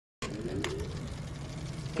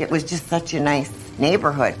It was just such a nice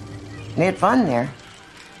neighborhood. We had fun there.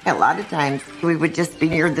 A lot of times we would just be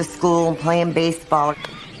near the school playing baseball.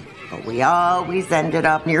 But we always ended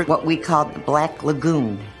up near what we called the Black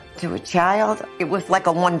Lagoon. To a child, it was like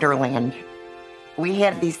a wonderland. We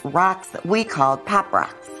had these rocks that we called pop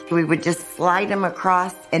rocks. We would just slide them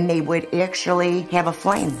across and they would actually have a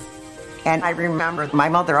flame. And I remember my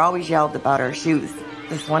mother always yelled about our shoes.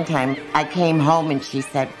 This one time I came home and she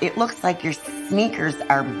said, "It looks like your sneakers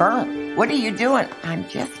are burnt. What are you doing?" "I'm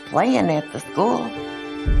just playing at the school."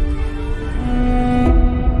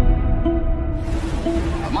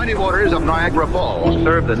 The mighty waters of Niagara Falls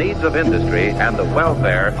serve the needs of industry and the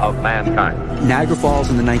welfare of mankind. Niagara Falls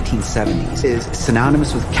in the 1970s is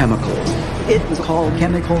synonymous with chemicals. It was called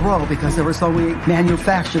Chemical Row because there were so many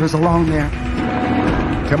manufacturers along there.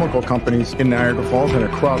 Chemical companies in Niagara Falls and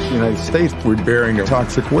across the United States were burying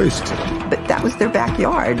toxic waste. But that was their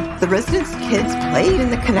backyard. The residents' kids played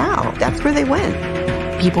in the canal. That's where they went.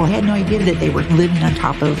 People had no idea that they were living on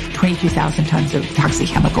top of 22,000 tons of toxic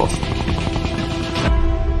chemicals.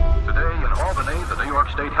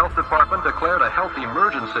 State Health Department declared a health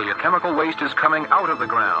emergency. Chemical waste is coming out of the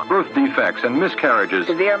ground. Birth defects and miscarriages.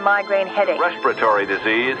 Severe migraine headache. Respiratory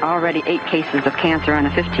disease. Already 8 cases of cancer on a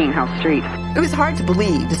 15-house street. It was hard to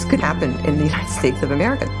believe this could happen in the United States of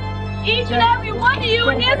America. Each and every one of you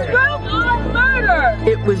in this group are murder.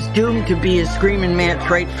 It was doomed to be a screaming match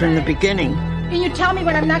right from the beginning. Can you tell me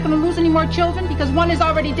when I'm not going to lose any more children because one is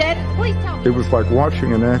already dead? Please tell me. It was like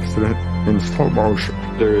watching an accident in slow motion.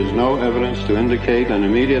 There is no evidence to indicate an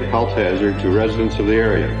immediate health hazard to residents of the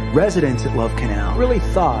area. Residents at Love Canal really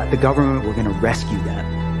thought the government were going to rescue them.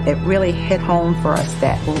 It really hit home for us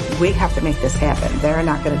that we have to make this happen. They're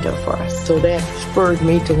not going to do it for us. So that spurred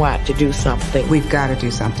me to want to do something. We've got to do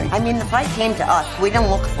something. I mean, the fight came to us. We didn't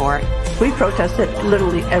look for it. We protested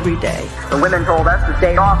literally every day. The women told us the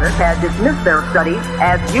state office had dismissed their studies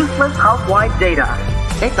as useless housewife data.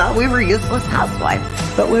 They thought we were useless housewives.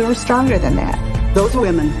 But we were stronger than that. Those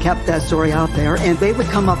women kept that story out there, and they would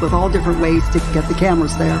come up with all different ways to get the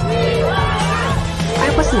cameras there.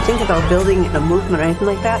 I wasn't thinking about building a movement or anything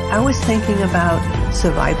like that. I was thinking about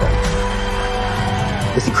survival.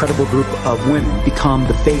 This incredible group of women become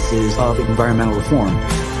the faces of environmental reform.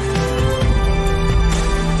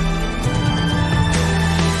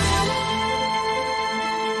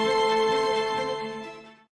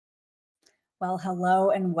 Well,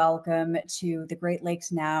 hello and welcome to the Great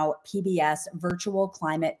Lakes Now PBS Virtual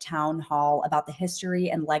Climate Town Hall about the history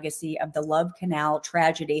and legacy of the Love Canal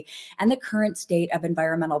tragedy and the current state of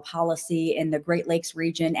environmental policy in the Great Lakes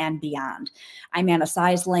region and beyond. I'm Anna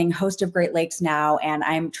Seisling, host of Great Lakes Now, and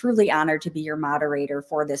I'm truly honored to be your moderator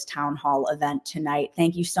for this town hall event tonight.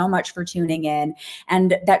 Thank you so much for tuning in.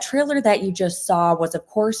 And that trailer that you just saw was, of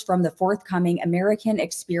course, from the forthcoming American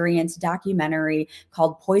Experience documentary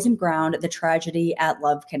called Poison Ground: The Tragedy at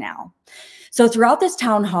Love Canal. So throughout this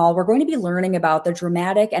town hall, we're going to be learning about the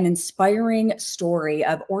dramatic and inspiring story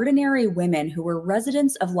of ordinary women who were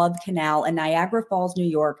residents of Love Canal in Niagara Falls, New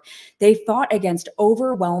York. They fought against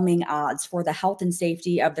overwhelming odds for the health and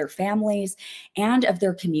safety of their families and of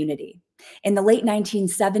their community. In the late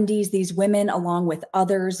 1970s, these women, along with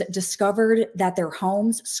others, discovered that their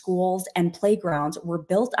homes, schools, and playgrounds were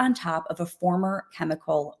built on top of a former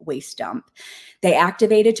chemical waste dump. They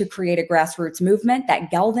activated to create a grassroots movement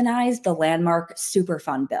that galvanized the landmark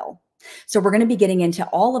Superfund Bill. So we're going to be getting into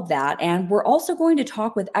all of that, and we're also going to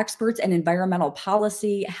talk with experts in environmental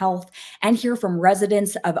policy, health, and hear from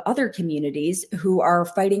residents of other communities who are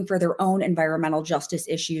fighting for their own environmental justice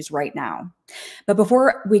issues right now. But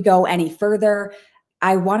before we go any further,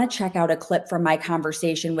 I want to check out a clip from my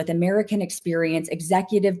conversation with American Experience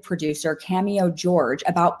executive producer Cameo George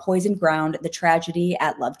about Poison Ground: The Tragedy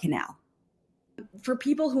at Love Canal. For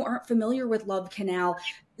people who aren't familiar with Love Canal,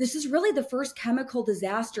 this is really the first chemical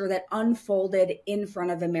disaster that unfolded in front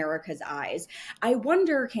of America's eyes. I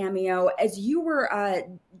wonder, Cameo, as you were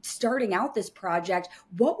starting out this project,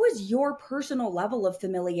 what was your personal level of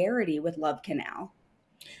familiarity with Love Canal?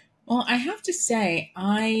 Well, I have to say,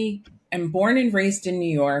 I am born and raised in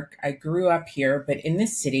New York. I grew up here, but in the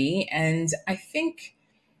city, and I think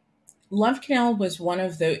Love Canal was one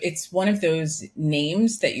of those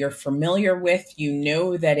names that you're familiar with. You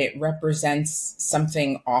know that it represents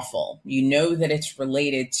something awful. You know that it's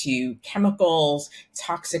related to chemicals,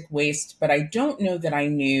 toxic waste, but I don't know that I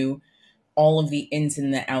knew all of the ins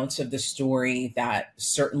and the outs of the story that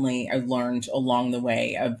certainly I learned along the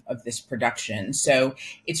way of this production. So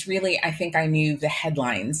it's really, I think I knew the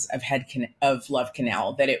headlines of Love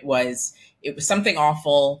Canal, that it was something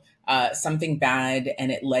awful. something bad,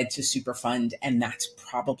 and it led to Superfund, and that's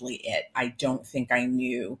probably it. I don't think I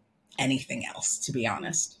knew anything else, to be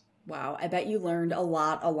honest. Wow, I bet you learned a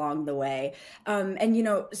lot along the way. And, you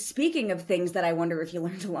know, speaking of things that I wonder if you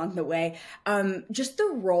learned along the way, just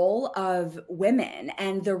the role of women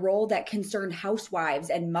and the role that concerned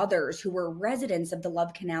housewives and mothers who were residents of the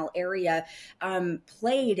Love Canal area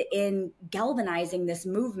played in galvanizing this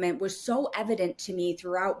movement was so evident to me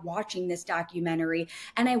throughout watching this documentary.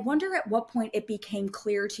 And I wonder at what point it became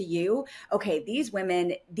clear to you, okay, these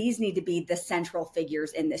women, these need to be the central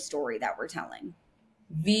figures in this story that we're telling.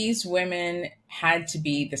 These women had to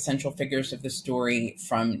be the central figures of the story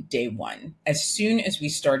from day one. As soon as we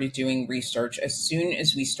started doing research, as soon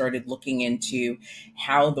as we started looking into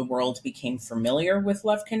how the world became familiar with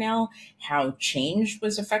Love Canal, how change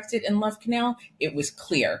was affected in Love Canal, it was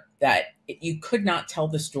clear that you could not tell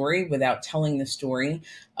the story without telling the story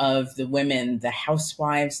of the women, the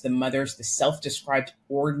housewives, the mothers, the self-described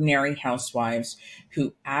ordinary housewives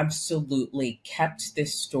who absolutely kept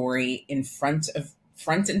this story in front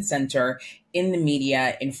and center in the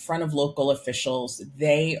media, in front of local officials.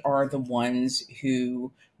 They are the ones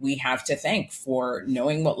who we have to thank for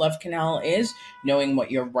knowing what Love Canal is, knowing what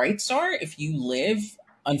your rights are if you live,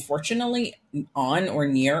 unfortunately, on or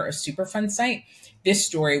near a Superfund site. This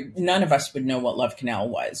story, none of us would know what Love Canal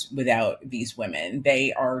was without these women.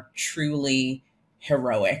 They are truly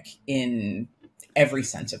heroic in every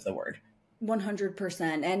sense of the word.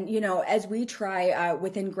 100%. And, you know, as we try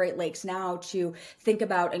within Great Lakes Now to think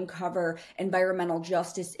about and cover environmental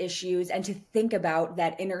justice issues and to think about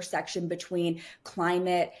that intersection between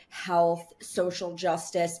climate, health, social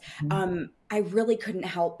justice, I really couldn't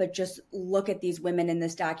help but just look at these women in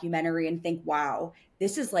this documentary and think, wow,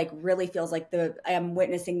 this is like really feels like I am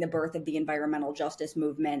witnessing the birth of the environmental justice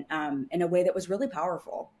movement in a way that was really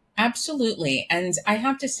powerful. Absolutely. And I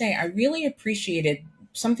have to say, I really appreciated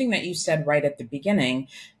something that you said right at the beginning,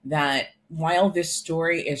 that while this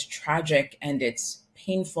story is tragic and it's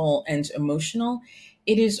painful and emotional,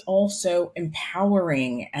 it is also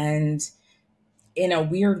empowering and, in a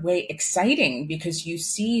weird way, exciting, because you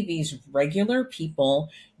see these regular people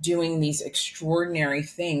doing these extraordinary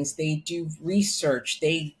things. They do research,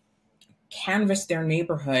 they canvass their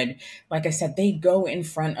neighborhood. Like I said, they go in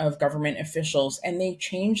front of government officials and they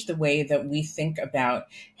change the way that we think about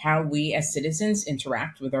how we as citizens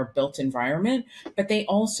interact with our built environment. But they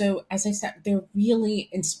also, as I said, they're really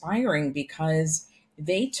inspiring because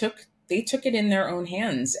they took it in their own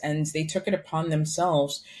hands and they took it upon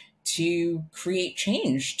themselves to create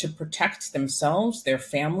change, to protect themselves, their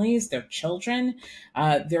families, their children,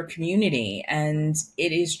 their community. And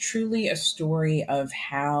it is truly a story of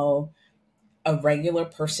how a regular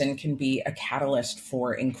person can be a catalyst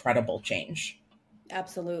for incredible change.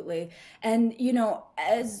 Absolutely. And, you know,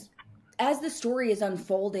 as the story is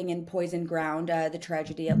unfolding in Poison Ground, the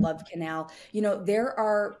tragedy at Love Canal, you know, there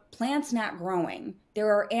are plants not growing. There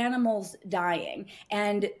are animals dying.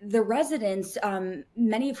 And the residents,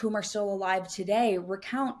 many of whom are still alive today,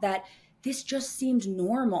 recount that this just seemed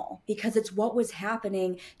normal because it's what was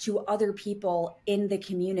happening to other people in the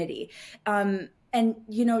community. And,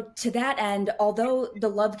 you know, to that end, although the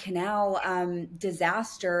Love Canal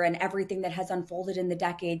disaster and everything that has unfolded in the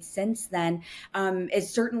decades since then, it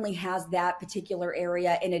certainly has that particular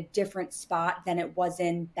area in a different spot than it was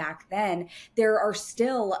in back then. There are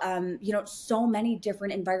still, you know, so many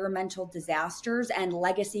different environmental disasters and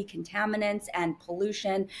legacy contaminants and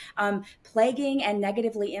pollution plaguing and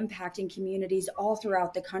negatively impacting communities all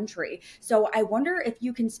throughout the country. So I wonder if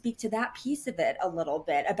you can speak to that piece of it a little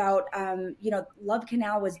bit about, you know, Love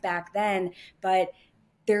Canal was back then, but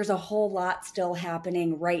there's a whole lot still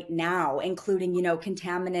happening right now, including, you know,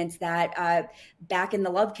 contaminants that back in the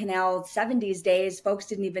Love Canal 70s days, folks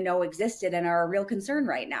didn't even know existed and are a real concern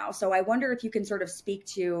right now. So I wonder if you can sort of speak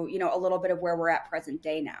to, you know, a little bit of where we're at present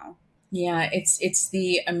day now. Yeah, it's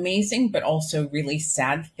the amazing but also really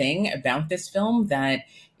sad thing about this film that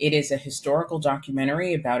it is a historical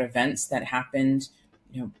documentary about events that happened,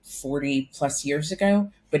 you know, 40 plus years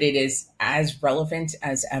ago, but it is as relevant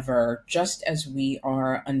as ever. Just as we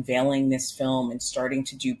are unveiling this film and starting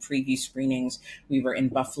to do preview screenings, we were in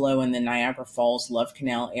Buffalo and the Niagara Falls Love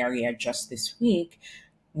Canal area just this week.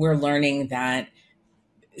 We're learning that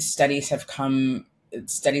studies have come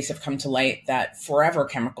to light that forever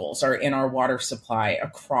chemicals are in our water supply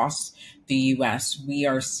across the US. We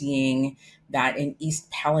are seeing that in East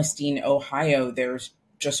Palestine, Ohio, there's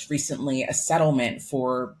just recently a settlement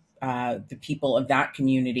for the people of that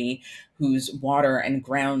community whose water and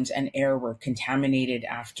ground and air were contaminated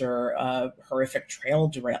after a horrific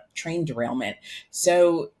train derailment.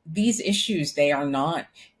 So these issues, they are not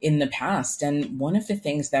in the past. And one of the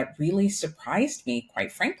things that really surprised me,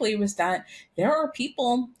 quite frankly, was that there are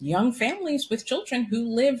people, young families with children, who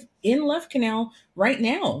live in Love Canal right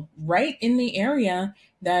now, right in the area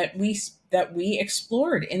that we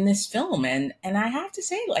explored in this film. And I have to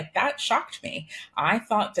say, like, that shocked me. I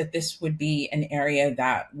thought that this would be an area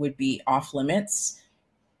that would be off limits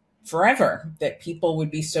forever, that people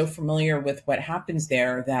would be so familiar with what happens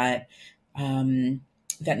there that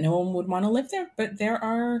that no one would want to live there. But there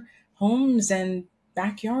are homes and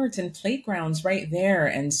backyards and playgrounds right there.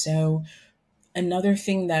 And so another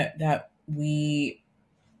thing that we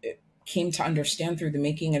came to understand through the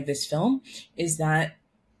making of this film is that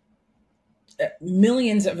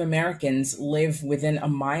millions of Americans live within a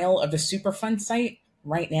mile of a Superfund site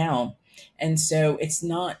right now. And so it's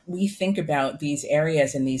not, we think about these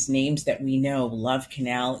areas and these names that we know, Love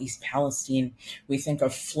Canal, East Palestine, we think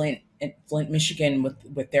of Flint, Michigan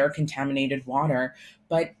with their contaminated water.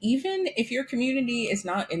 But even if your community is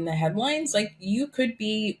not in the headlines, like, you could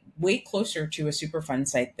be way closer to a Superfund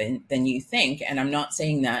site than you think. And I'm not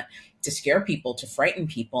saying that to scare people, to frighten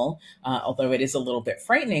people, although it is a little bit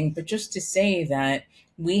frightening, but just to say that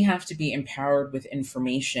we have to be empowered with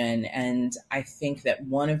information. And I think that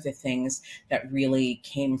one of the things that really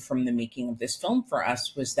came from the making of this film for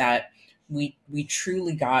us was that we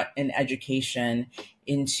truly got an education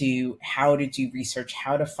into how to do research,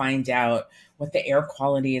 how to find out what the air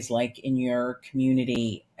quality is like in your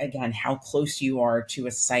community, again, how close you are to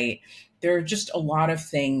a site. There are just a lot of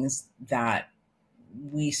things that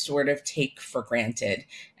we sort of take for granted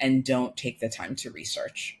and don't take the time to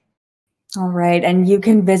research. All right. And you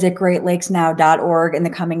can visit greatlakesnow.org in the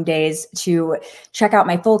coming days to check out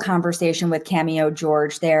my full conversation with Cameo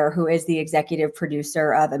George there, who is the executive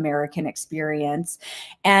producer of American Experience.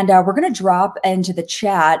 And we're going to drop into the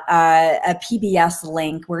chat a PBS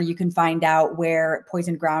link where you can find out where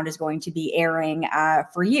Poison Ground is going to be airing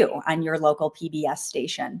for you on your local PBS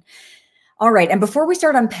station. All right. And before we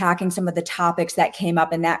start unpacking some of the topics that came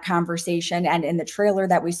up in that conversation and in the trailer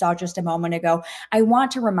that we saw just a moment ago, I want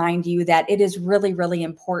to remind you that it is really, really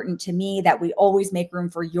important to me that we always make room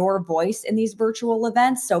for your voice in these virtual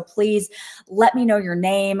events. So please let me know your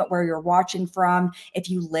name, where you're watching from, if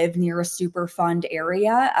you live near a Superfund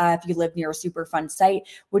area, if you live near a Superfund site.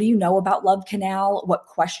 What do you know about Love Canal? What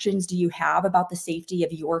questions do you have about the safety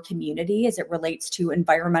of your community as it relates to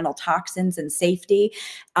environmental toxins and safety?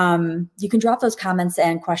 You can drop those comments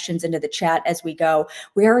and questions into the chat as we go.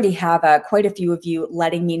 We already have quite a few of you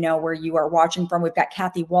letting me know where you are watching from. We've got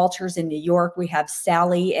Kathy Walters in New York. We have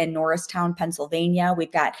Sally in Norristown, Pennsylvania.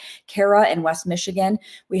 We've got Kara in West Michigan.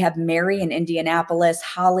 We have Mary in Indianapolis,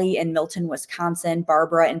 Holly in Milton, Wisconsin,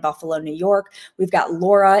 Barbara in Buffalo, New York. We've got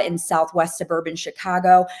Laura in Southwest suburban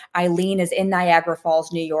Chicago. Eileen is in Niagara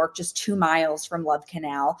Falls, New York, just 2 miles from Love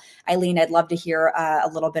Canal. Eileen, I'd love to hear a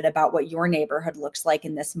little bit about what your neighborhood looks like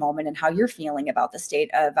in this moment and how you're feeling about the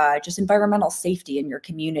state of just environmental safety in your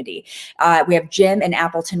community. We have Jim in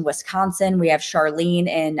Appleton, Wisconsin. We have Charlene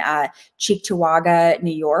in Cheektowaga,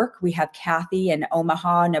 New York. We have Kathy in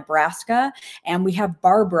Omaha, Nebraska. And we have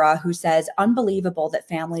Barbara, who says, unbelievable that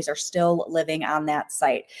families are still living on that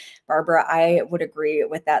site. Barbara, I would agree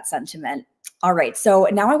with that sentiment. All right, so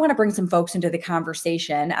now I want to bring some folks into the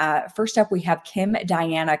conversation. First up, we have Kim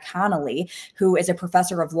Diana Connolly, who is a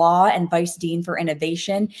professor of law and vice dean for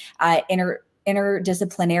innovation,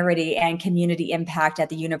 interdisciplinarity and community impact at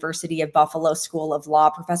the University of Buffalo School of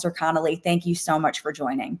Law. Professor Connolly, thank you so much for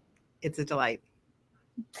joining. It's a delight.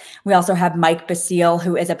 We also have Mike Basile,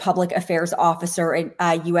 who is a public affairs officer in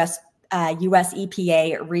US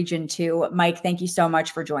EPA Region 2. Mike, thank you so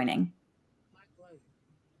much for joining.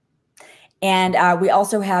 And we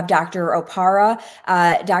also have Dr. Opara.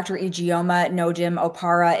 Dr. Ijeoma Nodim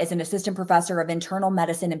Opara is an assistant professor of internal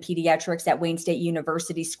medicine and pediatrics at Wayne State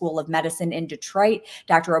University School of Medicine in Detroit.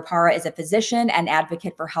 Dr. Opara is a physician and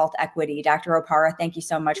advocate for health equity. Dr. Opara, thank you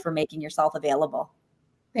so much for making yourself available.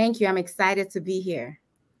 Thank you. I'm excited to be here.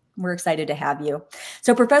 We're excited to have you.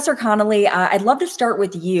 So Professor Connolly, I'd love to start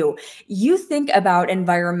with you. You think about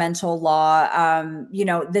environmental law. You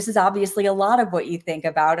know, this is obviously a lot of what you think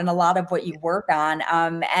about and a lot of what you work on.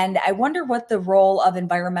 And I wonder what the role of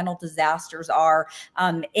environmental disasters are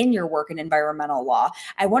in your work in environmental law.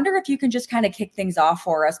 I wonder if you can just kind of kick things off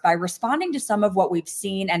for us by responding to some of what we've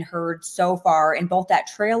seen and heard so far in both that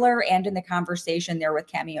trailer and in the conversation there with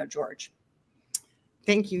Cameo George.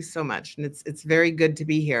 Thank you so much. And it's very good to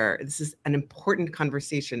be here. This is an important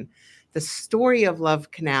conversation the story of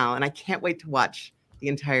Love Canal, and I can't wait to watch the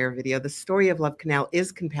entire video. The story of Love Canal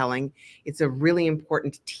is compelling. It's a really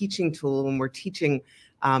important teaching tool when we're teaching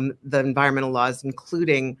the environmental laws,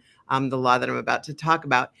 including the law that I'm about to talk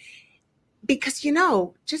about. Because, you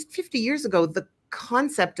know, just 50 years ago, the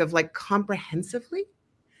concept of like comprehensively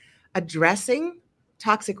addressing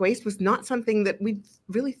toxic waste was not something that we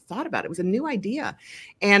really thought about. It was a new idea.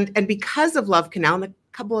 And because of Love Canal and a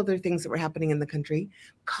couple other things that were happening in the country,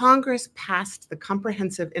 Congress passed the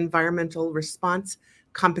Comprehensive Environmental Response,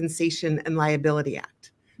 Compensation, and Liability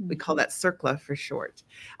Act. We call that CERCLA for short.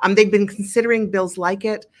 They've been considering bills like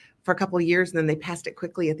it for a couple of years, and then they passed it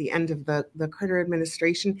quickly at the end of the Carter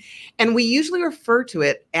administration. And we usually refer to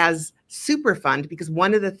it as Superfund because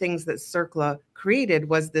one of the things that CERCLA created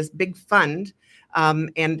was this big fund,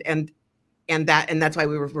 and that's why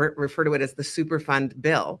we refer to it as the Superfund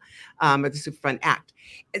Bill, or the Superfund Act.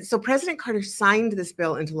 And so President Carter signed this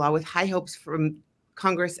bill into law with high hopes from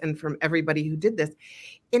Congress and from everybody who did this.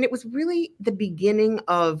 And it was really the beginning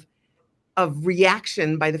of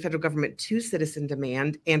reaction by the federal government to citizen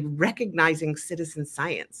demand and recognizing citizen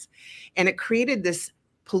science. And it created this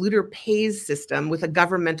polluter pays system with a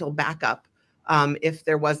governmental backup if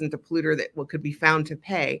there wasn't a polluter that could be found to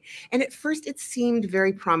pay. And at first it seemed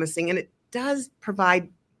very promising, and it does provide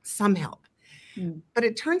some help. But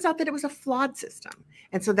it turns out that it was a flawed system.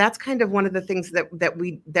 And so that's kind of one of the things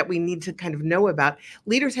that we need to kind of know about.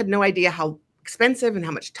 Leaders had no idea how expensive and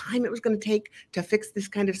how much time it was going to take to fix this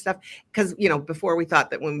kind of stuff. Because, you know, before we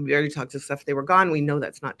thought that when we very toxic stuff, they were gone. We know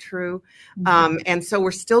that's not true. And so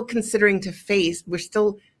we're still we're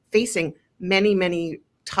still facing many, many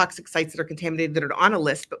toxic sites that are contaminated that are on a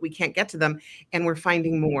list, but we can't get to them. And we're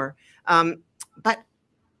finding more. But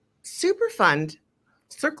Superfund,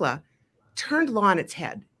 CERCLA, turned law on its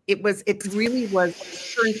head. It really was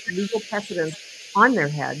turned legal precedent on their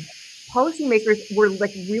head. Policymakers were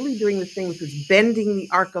like really doing this thing, which was bending the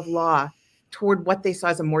arc of law toward what they saw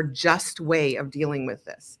as a more just way of dealing with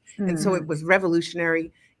this. And so it was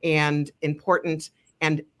revolutionary and important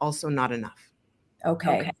and also not enough.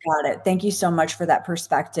 Okay, got it. Thank you so much for that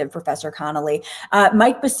perspective, Professor Connolly.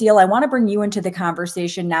 Mike Basile, I want to bring you into the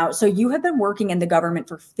conversation now. So you have been working in the government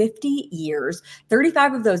for 50 years.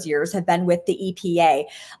 35 of those years have been with the EPA.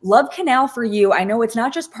 Love Canal for you, I know it's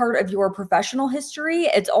not just part of your professional history,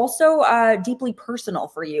 it's also deeply personal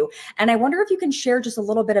for you. And I wonder if you can share just a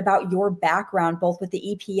little bit about your background, both with the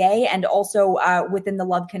EPA and also within the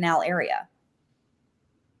Love Canal area.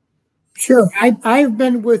 Sure. I've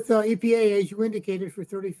been with EPA, as you indicated, for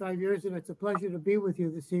 35 years, and it's a pleasure to be with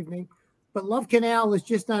you this evening. But Love Canal is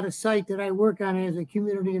just not a site that I work on as a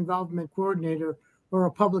community involvement coordinator or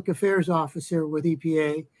a public affairs officer with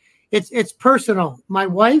EPA. It's personal. My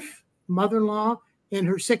wife, mother-in-law, and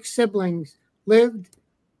her 6 siblings lived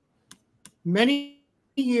many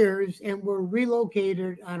years and were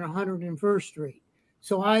relocated on 101st Street.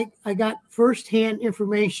 So I got firsthand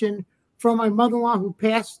information from my mother-in-law, who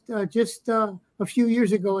passed just a few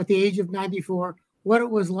years ago at the age of 94, what it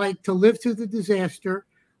was like to live through the disaster,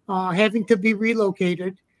 having to be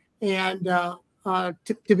relocated. And to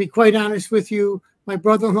be quite honest with you, my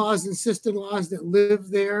brother-in-laws and sister-in-laws that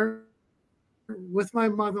live there with my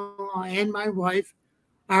mother-in-law and my wife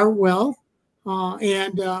are well. When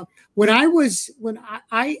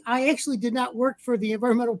I actually did not work for the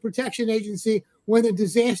Environmental Protection Agency when the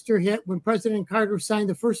disaster hit, when President Carter signed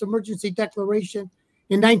the first emergency declaration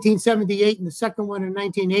in 1978 and the second one in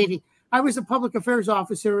 1980. I was a public affairs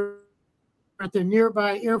officer at the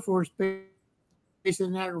nearby Air Force Base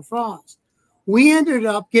in Niagara Falls. We ended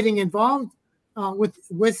up getting involved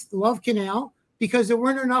with Love Canal because there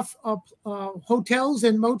weren't enough hotels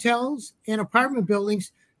and motels and apartment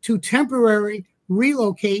buildings to temporarily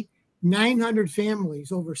relocate 900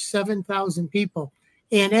 families, over 7,000 people.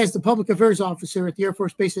 And as the public affairs officer at the Air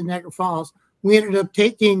Force Base in Niagara Falls, we ended up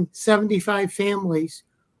taking 75 families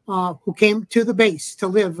who came to the base to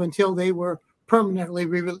live until they were permanently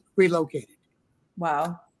relocated.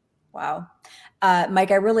 Wow. Wow. Mike,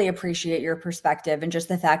 I really appreciate your perspective and just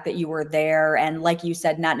the fact that you were there. And like you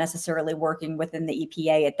said, not necessarily working within the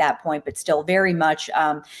EPA at that point, but still very much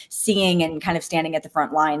seeing and kind of standing at the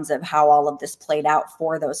front lines of how all of this played out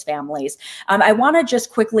for those families. I want to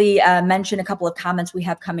just quickly mention a couple of comments we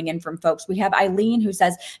have coming in from folks. We have Eileen who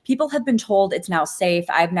says, people have been told it's now safe.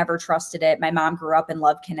 I've never trusted it. My mom grew up in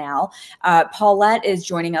Love Canal. Paulette is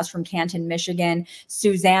joining us from Canton, Michigan.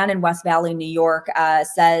 Suzanne in West Valley, New York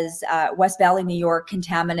says, West Valley, New New York,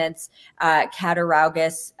 contaminants,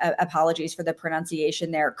 Cattaraugus, apologies for the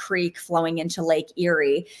pronunciation there, creek flowing into Lake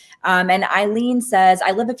Erie. And Eileen says,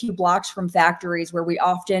 I live a few blocks from factories where we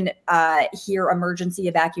often hear emergency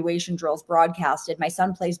evacuation drills broadcasted. My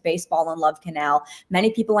son plays baseball in Love Canal.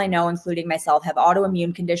 Many people I know, including myself, have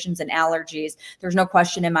autoimmune conditions and allergies. There's no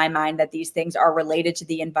question in my mind that these things are related to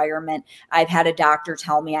the environment. I've had a doctor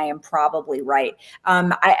tell me I am probably right.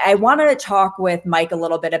 I wanted to talk with Mike a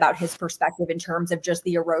little bit about his perspective in terms of just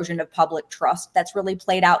the erosion of public trust that's really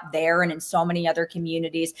played out there and in so many other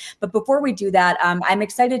communities. But before we do that, I'm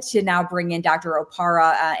excited to now bring in Dr.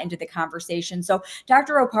 Opara into the conversation. So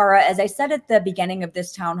Dr. Opara, as I said at the beginning of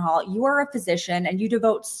this town hall, you are a physician and you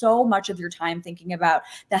devote so much of your time thinking about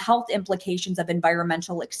the health implications of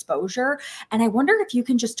environmental exposure. And I wonder if you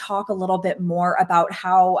can just talk a little bit more about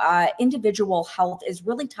how individual health is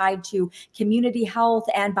really tied to community health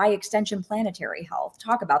and by extension planetary health.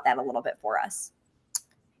 Talk about that a little bit for us.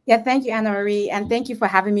 Yeah, thank you, Anna Marie, and thank you for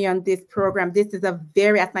having me on this program. This is a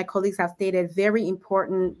very, as my colleagues have stated, very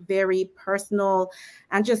important, very personal,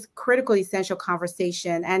 and just critical, essential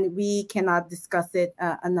conversation, and we cannot discuss it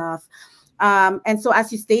enough. And so,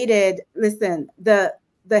 as you stated, listen, the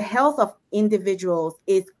health of individuals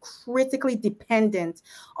is critically dependent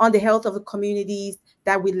on the health of the communities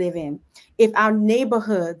that we live in. If our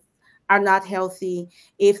neighborhoods are not healthy,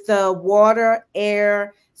 if the water,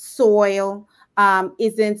 air, soil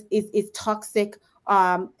is toxic,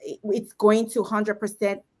 it's going to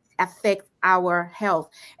 100% affect our health,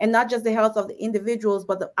 and not just the health of the individuals,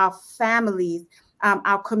 but our families,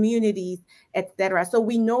 our communities, etc. So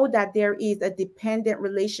we know that there is a dependent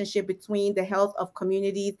relationship between the health of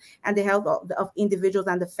communities and the health of individuals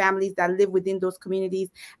and the families that live within those communities.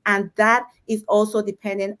 And that is also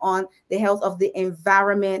dependent on the health of the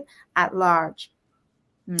environment at large.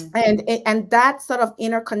 And that sort of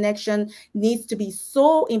interconnection needs to be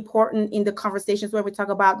so important in the conversations where we talk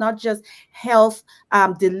about not just health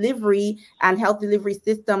delivery and health delivery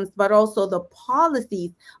systems, but also the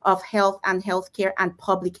policies of health and healthcare and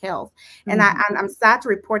public health. And I'm sad to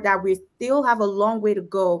report that we still have a long way to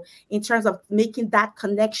go in terms of making that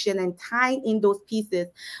connection and tying in those pieces.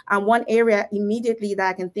 One area immediately that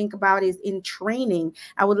I can think about is in training.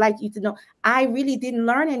 I would like you to know, I really didn't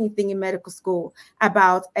learn anything in medical school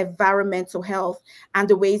about environmental health and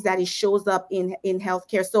the ways that it shows up in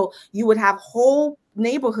healthcare. So you would have whole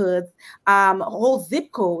neighborhoods, whole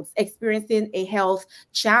zip codes experiencing a health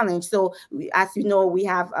challenge. So as you know, we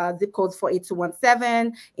have zip codes for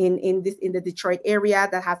 8217 in the Detroit area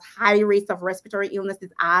that has high rates of respiratory illnesses,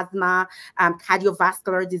 asthma,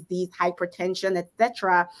 cardiovascular disease, hypertension,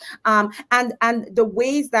 etc. And the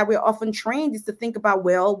ways that we're often trained is to think about,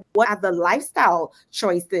 well, what are the lifestyle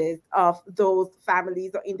choices of those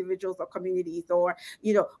families or individuals or communities, or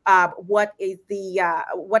what is the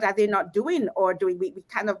what are they not doing or doing? We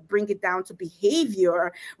kind of bring it down to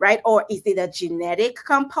behavior, right? Or is it a genetic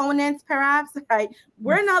component, perhaps, right?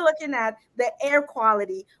 We're not looking at the air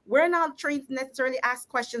quality. We're not trained to necessarily ask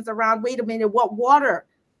questions around, wait a minute,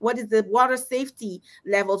 what is the water safety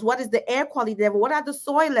levels? What is the air quality level? What are the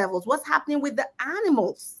soil levels? What's happening with the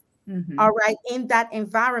animals? All right, in that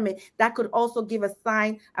environment, that could also give a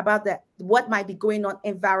sign about what might be going on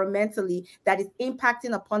environmentally that is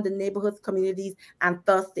impacting upon the neighborhoods, communities, and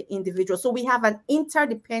thus the individual. So we have an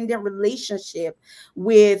interdependent relationship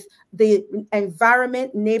with the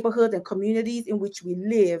environment, neighborhood, and communities in which we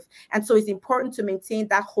live. And so it's important to maintain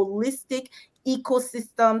that holistic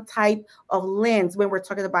ecosystem type of lens when we're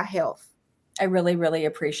talking about health. I really, really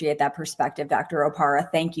appreciate that perspective, Dr.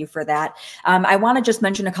 Opara. Thank you for that. I want to just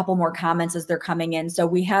mention a couple more comments as they're coming in. So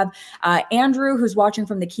we have Andrew, who's watching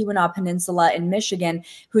from the Keweenaw Peninsula in Michigan,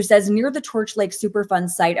 who says, near the Torch Lake Superfund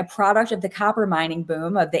site, a product of the copper mining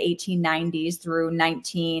boom of the 1890s through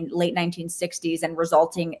late 1960s and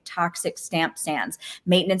resulting toxic stamp sands.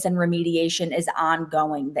 Maintenance and remediation is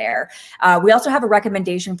ongoing there. We also have a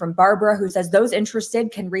recommendation from Barbara, who says, those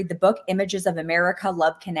interested can read the book Images of America,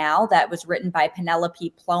 Love Canal, that was written by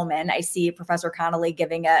Penelope Plowman. I see Professor Connolly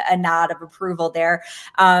giving a nod of approval there.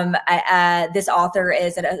 This author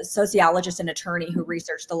is a sociologist and attorney who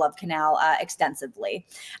researched the Love Canal extensively.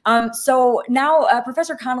 So now,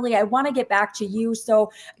 Professor Connolly, I want to get back to you.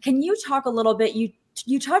 So can you talk a little bit,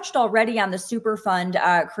 you touched already on the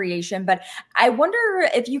Superfund creation, but I wonder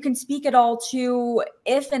if you can speak at all to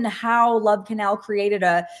if and how Love Canal created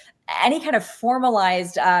any kind of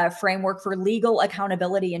formalized framework for legal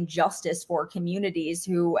accountability and justice for communities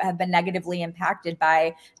who have been negatively impacted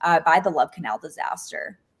by the Love Canal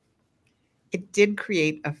disaster. It did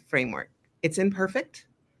create a framework. It's imperfect.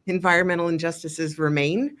 Environmental injustices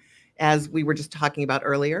remain, as we were just talking about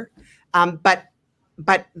earlier. But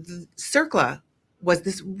CERCLA was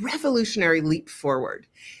this revolutionary leap forward.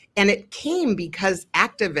 And it came because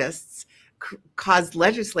activists caused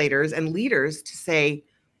legislators and leaders to say,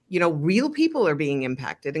 you know, real people are being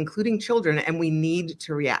impacted, including children, and we need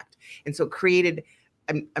to react. And so it created,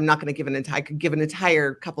 I'm not going to give I could give an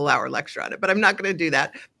entire couple-hour lecture on it, but I'm not going to do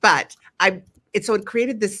that. But so it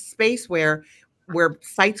created this space where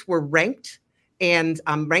sites were ranked and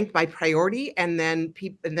ranked by priority, and then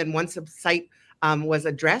once a site was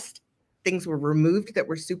addressed, things were removed that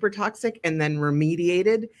were super toxic and then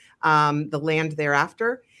remediated the land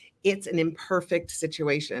thereafter. It's an imperfect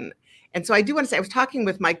situation. And so I do want to say, I was talking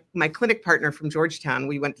with my clinic partner from Georgetown.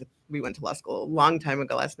 We went to law school a long time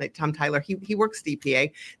ago last night, Tom Tyler. He works at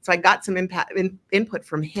EPA. So I got some input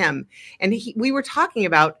from him. And we were talking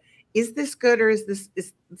about, is this good, or is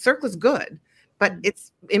CERCLA's good, but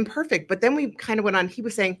it's imperfect. But then we kind of went on, he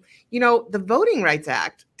was saying, you know, the Voting Rights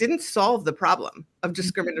Act didn't solve the problem of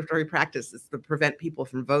discriminatory practices to prevent people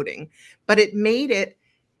from voting, but it made it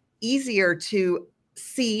easier to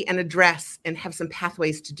see and address and have some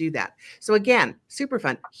pathways to do that. So again,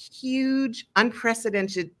 Superfund, huge,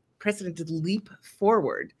 unprecedented leap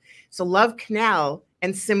forward. So Love Canal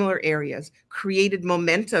and similar areas created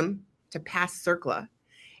momentum to pass CERCLA,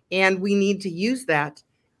 and we need to use that.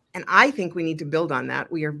 And I think we need to build on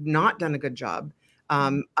that. We have not done a good job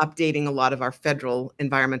updating a lot of our federal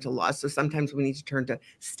environmental laws. So sometimes we need to turn to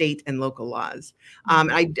state and local laws.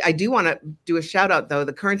 I do want to do a shout out, though.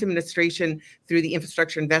 The current administration, through the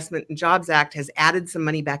Infrastructure Investment and Jobs Act, has added some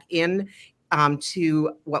money back in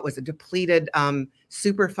to what was a depleted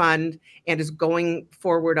Superfund, and is going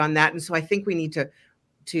forward on that. And so I think we need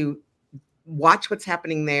to watch what's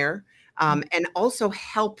happening there, and also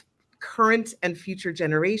help current and future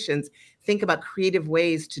generations think about creative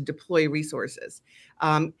ways to deploy resources.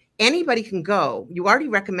 Anybody can go. You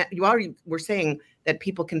already were saying that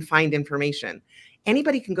people can find information.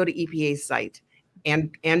 Anybody can go to EPA's site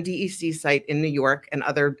and DEC's site in New York and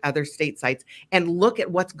other state sites and look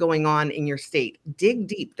at what's going on in your state. Dig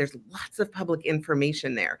deep. There's lots of public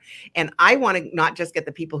information there. And I want to not just get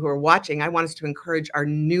the people who are watching, I want us to encourage our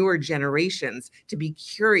newer generations to be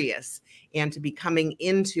curious and to be coming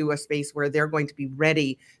into a space where they're going to be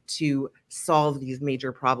ready to solve these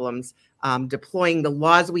major problems, deploying the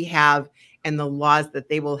laws we have and the laws that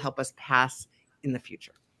they will help us pass in the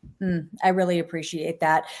future. I really appreciate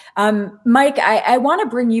that. Mike, I want to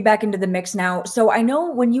bring you back into the mix now. So I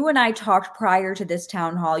know when you and I talked prior to this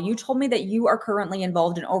town hall, you told me that you are currently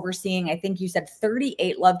involved in overseeing, I think you said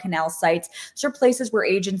 38 Love Canal sites. These are places where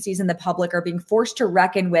agencies and the public are being forced to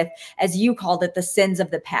reckon with, as you called it, the sins of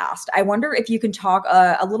the past. I wonder if you can talk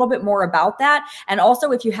a little bit more about that. And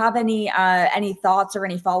also if you have any thoughts or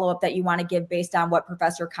any follow-up that you want to give based on what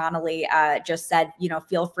Professor Connolly just said, you know,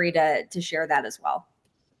 feel free to share that as well.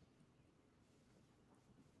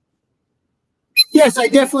 Yes, I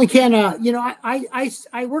definitely can. You know,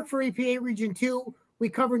 I work for EPA Region 2. We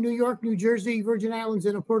cover New York, New Jersey, Virgin Islands,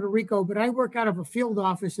 and Puerto Rico. But I work out of a field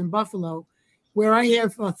office in Buffalo, where I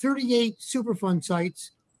have 38 Superfund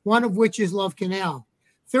sites, one of which is Love Canal.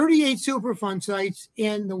 38 Superfund sites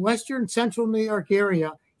in the western central New York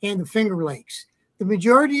area and the Finger Lakes. The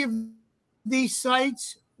majority of these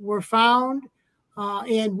sites were found,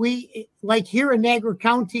 and we, like here in Niagara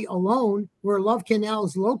County alone, where Love Canal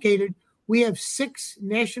is located, we have 6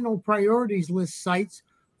 national priorities list sites.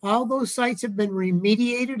 All those sites have been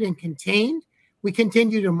remediated and contained. We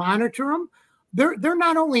continue to monitor them. They're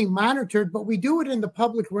not only monitored, but we do it in the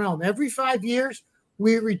public realm. Every 5 years,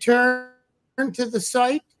 we return to the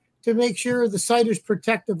site to make sure the site is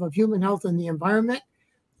protective of human health and the environment,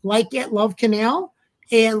 like at Love Canal.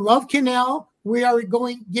 And Love Canal, we are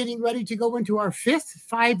getting ready to go into our 5th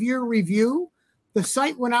 5-year review. The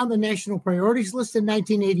site went on the national priorities list in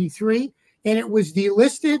 1983, and it was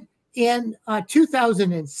delisted in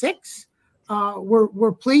 2006.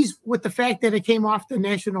 We're pleased with the fact that it came off the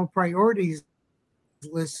national priorities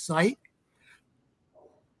list site.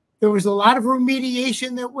 There was a lot of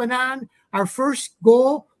remediation that went on. Our first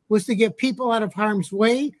goal was to get people out of harm's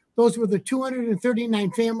way. Those were the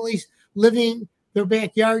 239 families living, their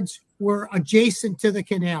backyards were adjacent to the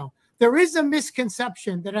canal. There is a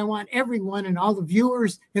misconception that I want everyone and all the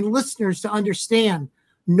viewers and listeners to understand.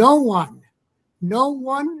 No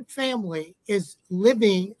one family is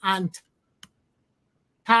living on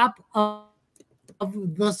top of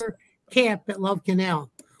the camp at Love Canal.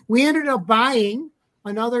 We ended up buying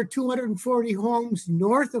another 240 homes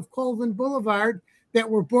north of Colvin Boulevard that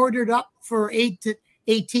were boarded up for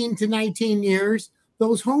 18 to 19 years.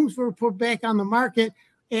 Those homes were put back on the market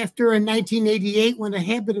after in 1988 when a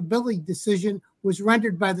habitability decision was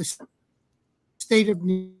rendered by the state of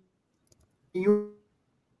New York,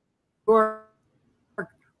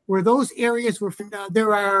 where those areas were,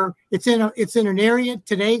 it's in an area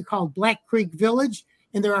today called Black Creek Village,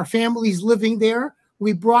 and there are families living there.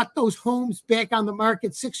 We brought those homes back on the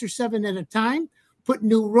market 6 or 7 at a time, put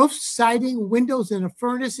new roofs, siding, windows, and a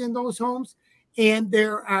furnace in those homes. And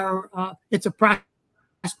it's a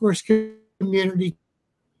prosperous community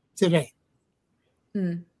today.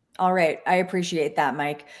 All right. I appreciate that,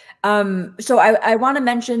 Mike. So I want to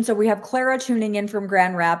mention, so we have Clara tuning in from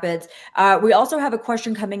Grand Rapids. We also have a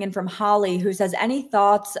question coming in from Holly, who says, any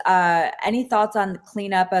thoughts on the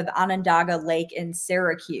cleanup of Onondaga Lake in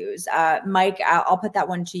Syracuse? Mike, I'll put that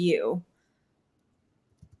one to you.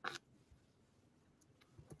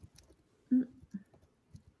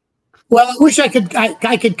 Well, I wish I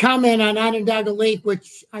could comment on Onondaga Lake,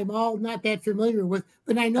 which I'm not that familiar with,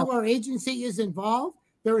 but I know our agency is involved.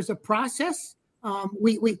 There is a process.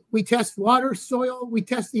 We test water, soil, we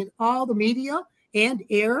test all the media and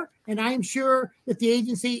air, and I am sure that the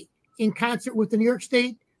agency, in concert with the New York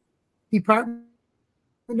State Department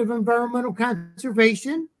of Environmental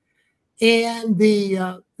Conservation and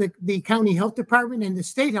the county health department and the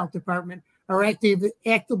state health department, are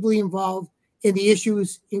actively involved in the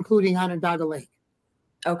issues, including Onondaga Lake.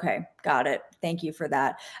 Okay, got it. Thank you for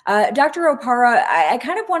that. Dr. Opara, I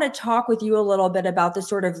kind of want to talk with you a little bit about the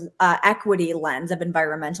sort of equity lens of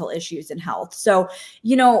environmental issues in health. So,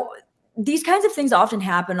 these kinds of things often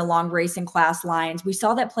happen along race and class lines. We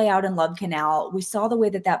saw that play out in Love Canal. We saw the way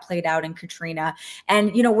that played out in Katrina.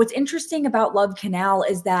 And, what's interesting about Love Canal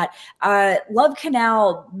is that Love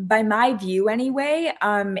Canal, by my view anyway,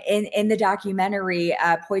 in the documentary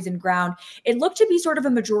Poisoned Ground, it looked to be sort of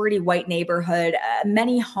a majority white neighborhood,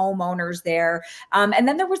 many homeowners there. And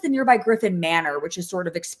then there was the nearby Griffin Manor, which is sort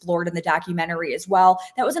of explored in the documentary as well.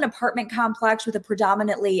 That was an apartment complex with a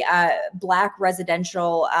predominantly Black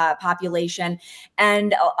residential population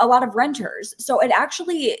and a lot of renters. So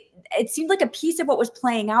it seemed like a piece of what was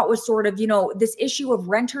playing out was sort of, this issue of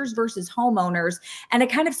renters versus homeowners, and a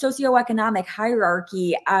kind of socioeconomic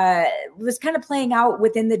hierarchy was kind of playing out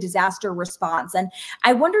within the disaster response. And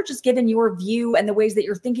I wonder, just given your view and the ways that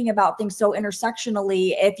you're thinking about things so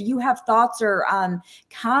intersectionally, if you have thoughts or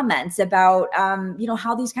comments about,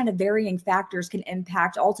 how these kind of varying factors can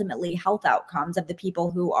impact ultimately health outcomes of the people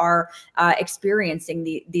who are experiencing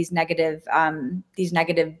these negative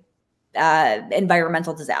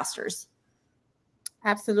environmental disasters.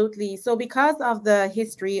 Absolutely. So because of the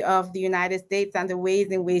history of the United States and the ways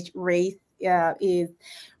in which race is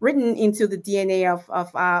written into the DNA of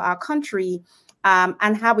our country,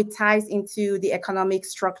 and how it ties into the economic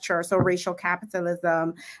structure, so racial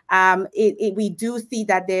capitalism, we do see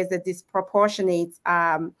that there's a disproportionate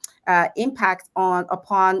impact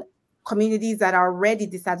upon communities that are already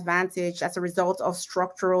disadvantaged as a result of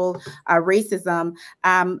structural racism,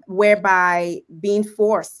 whereby being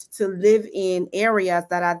forced to live in areas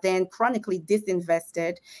that are then chronically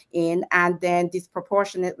disinvested in and then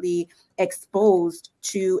disproportionately exposed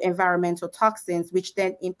to environmental toxins, which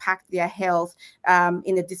then impact their health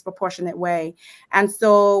in a disproportionate way. And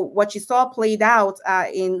so what you saw played out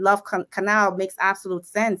in Love Canal makes absolute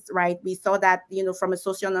sense, right? We saw that, from a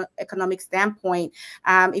socioeconomic standpoint,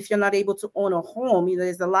 if you're not able to own a home,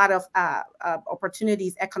 there's a lot of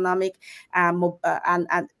opportunities, economic and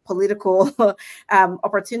political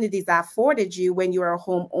opportunities that afforded you when you're a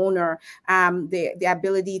homeowner, the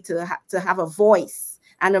ability to have a voice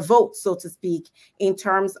and a vote, so to speak, in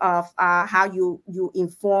terms of how you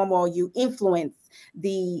inform or you influence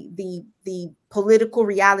the political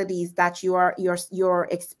realities that you're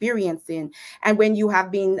experiencing. And when you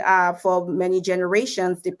have been for many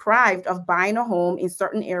generations deprived of buying a home in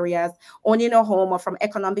certain areas, owning a home, or from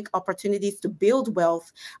economic opportunities to build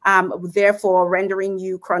wealth, therefore rendering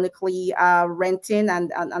you chronically renting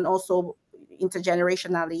and also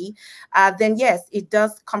intergenerationally, then yes, it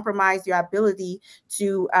does compromise your ability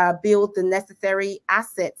to build the necessary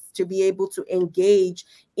assets to be able to engage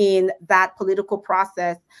in that political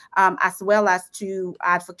process, as well as to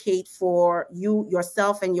advocate for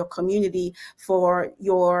yourself and your community for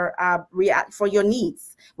your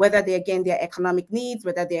needs, whether they're economic needs,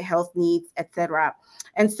 whether they're health needs, etc.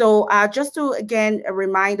 And so just to, again,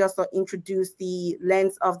 remind us or introduce the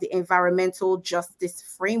lens of the environmental justice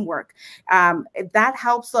framework, that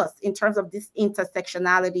helps us in terms of this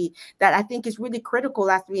intersectionality that I think is really critical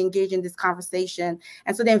as we engage in this conversation.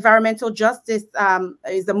 And so the environmental justice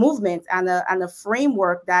is a movement and a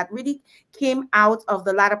framework that really came out of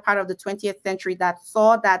the latter part of the 20th century that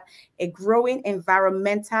saw that a growing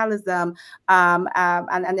environmentalism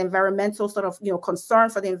and environmental sort of concern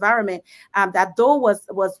for the environment that though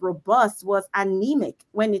was robust, was anemic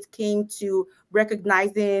when it came to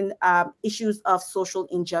recognizing issues of social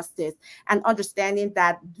injustice and understanding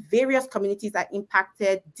that various communities are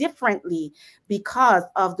impacted differently because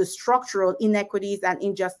of the structural inequities and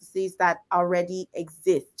injustices that already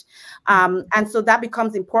exist. And so that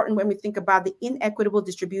becomes important when we think about the inequitable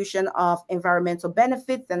distribution of environmental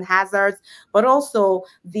benefits and hazards, but also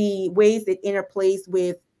the ways it interplays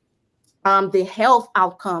with the health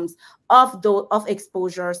outcomes of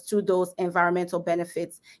exposures to those environmental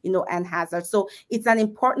benefits, and hazards. So it's an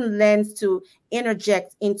important lens to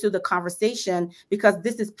interject into the conversation because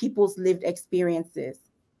this is people's lived experiences.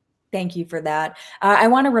 Thank you for that. I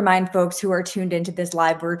want to remind folks who are tuned into this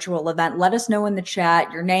live virtual event, let us know in the chat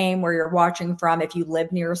your name, where you're watching from, if you live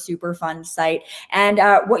near a Superfund site, and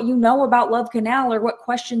what you know about Love Canal or what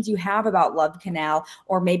questions you have about Love Canal,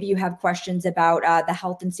 or maybe you have questions about the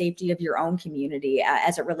health and safety of your own community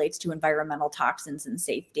as it relates to environmental toxins and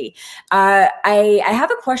safety. I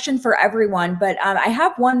have a question for everyone, but I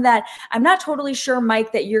have one that I'm not totally sure,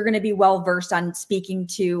 Mike, that you're going to be well versed on speaking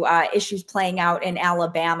to issues playing out in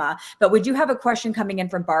Alabama. But we do have a question coming in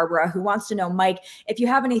from Barbara, who wants to know, Mike, if you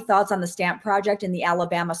have any thoughts on the stamp project in the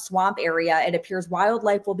Alabama swamp area. It appears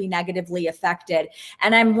wildlife will be negatively affected.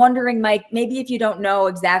 And I'm wondering, Mike, maybe if you don't know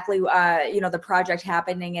exactly, the project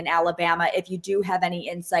happening in Alabama, if you do have any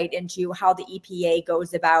insight into how the EPA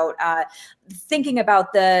goes about thinking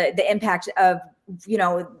about the impact of,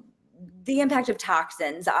 the impact of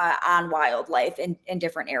toxins on wildlife in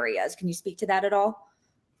different areas. Can you speak to that at all?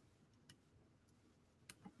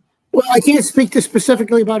 Well, I can't speak to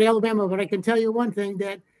specifically about Alabama, but I can tell you one thing,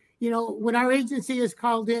 that, when our agency is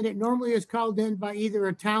called in, it normally is called in by either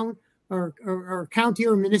a town or county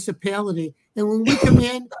or municipality. And when we come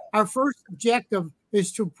in, our first objective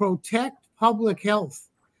is to protect public health.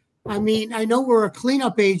 I mean, I know we're a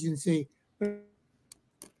cleanup agency, but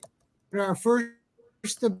our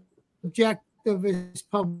first objective is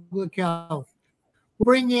public health. We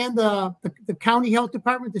bring in the county health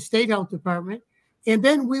department, the state health department, and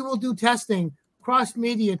then we will do testing,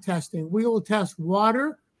 cross-media testing. We will test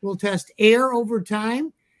water, we'll test air over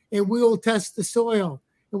time, and we will test the soil.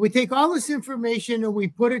 And we take all this information and we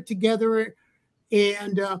put it together,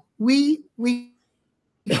 and we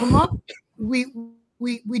come up, we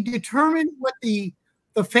determine what the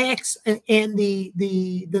facts and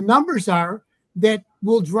the numbers are that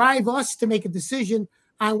will drive us to make a decision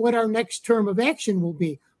on what our next term of action will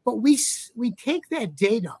be. But we take that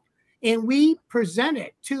data and we present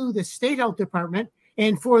it to the state health department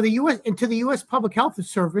and for the U.S. and to the U.S. Public Health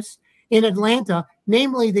Service in Atlanta,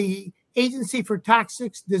 namely the Agency for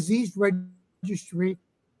Toxic Disease Registry.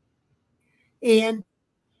 And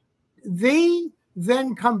they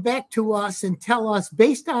then come back to us and tell us,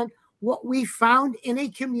 based on what we found in a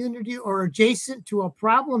community or adjacent to a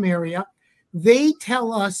problem area, they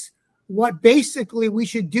tell us what basically we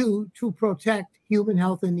should do to protect human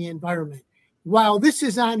health and the environment. While this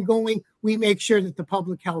is ongoing, we make sure that the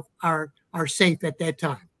public health are safe at that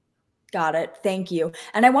time. Got it. Thank you.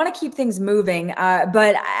 And I want to keep things moving,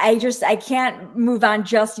 but I can't move on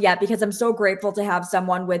just yet because I'm so grateful to have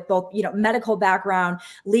someone with both, medical background,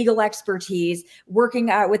 legal expertise, working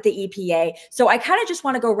with the EPA. So I kind of just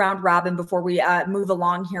want to go round robin before we move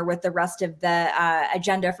along here with the rest of the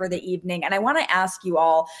agenda for the evening. And I want to ask you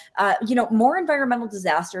all, more environmental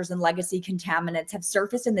disasters and legacy contaminants have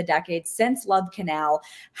surfaced in the decades since Love Canal.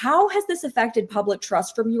 How has this affected public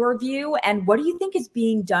trust from your view? And what do you think is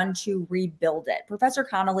being done to rebuild it? Professor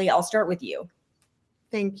Connolly, I'll start with you.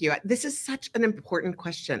 Thank you. This is such an important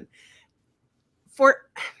question.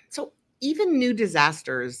 So even new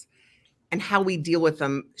disasters and how we deal with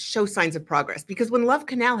them show signs of progress, because when Love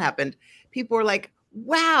Canal happened, people were like,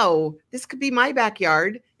 wow, this could be my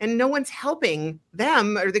backyard and no one's helping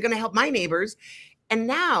them. Are they going to help my neighbors? And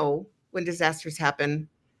now when disasters happen,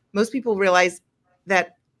 most people realize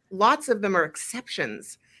that lots of them are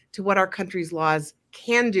exceptions to what our country's laws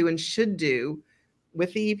can do and should do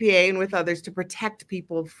with the EPA and with others to protect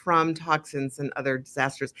people from toxins and other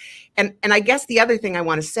disasters. And I guess the other thing I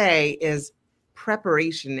want to say is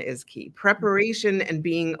preparation is key. Preparation and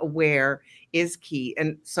being aware is key.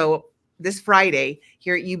 And so this Friday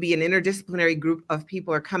here at UB, an interdisciplinary group of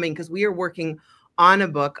people are coming because we are working on a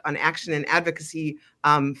book, on action and advocacy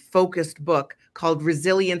focused book called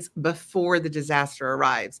Resilience Before the Disaster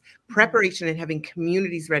Arrives. Preparation and having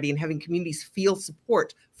communities ready and having communities feel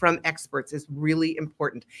support from experts is really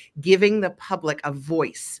important. Giving the public a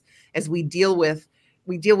voice as we deal with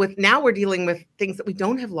now we're dealing with things that we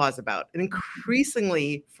don't have laws about, an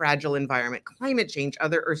increasingly fragile environment, climate change,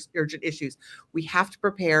 other urgent issues. We have to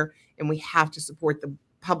prepare and we have to support the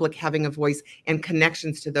public having a voice and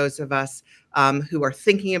connections to those of us who are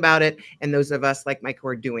thinking about it and those of us like Mike who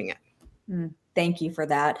are doing it. Thank you for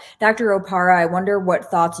that. Dr. Opara, I wonder what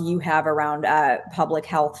thoughts you have around public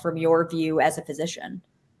health from your view as a physician.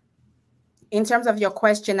 In terms of your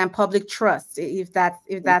question and public trust, if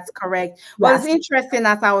that's correct. Yes. Well, it's interesting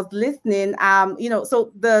as I was listening,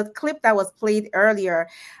 so the clip that was played earlier,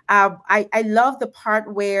 I love the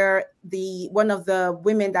part where one of the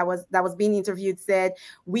women that was being interviewed said,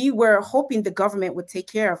 we were hoping the government would take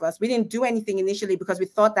care of us. We didn't do anything initially because we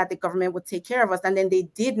thought that the government would take care of us, and then they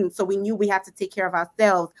didn't. So we knew we had to take care of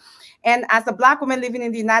ourselves. And as a Black woman living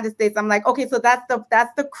in the United States, I'm like, okay, so that's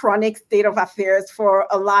the chronic state of affairs for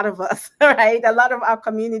a lot of us, right? A lot of our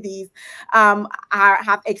communities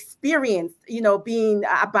have experienced, being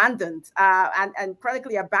abandoned and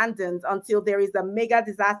chronically abandoned until there is a mega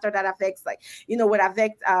disaster that affects, would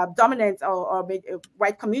affect dominant or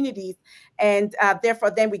white communities, and therefore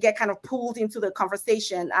then we get kind of pulled into the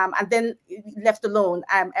conversation and then left alone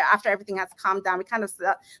after everything has calmed down. We kind of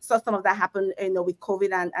saw some of that happen, with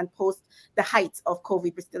COVID and post the height of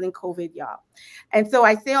COVID. We're still in COVID, y'all. And so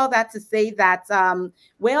I say all that to say that,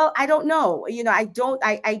 well, I don't know. I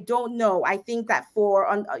don't know. I think that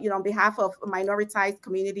on behalf of minoritized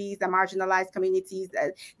communities and marginalized communities,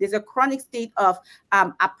 there's a chronic state of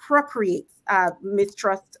appropriate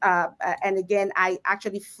mistrust. And again, I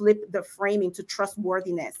actually flip the frame into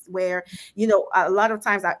trustworthiness, where, a lot of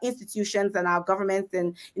times our institutions and our governments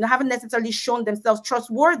and, haven't necessarily shown themselves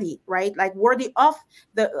trustworthy, right? Like worthy of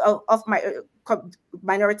my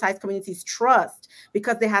minoritized communities' trust,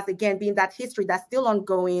 because there has again been that history that's still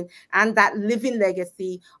ongoing and that living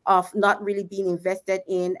legacy of not really being invested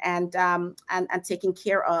in and taken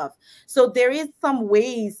care of. So there is some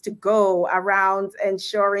ways to go around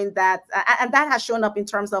ensuring that, and that has shown up in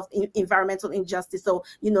terms of environmental injustice. So,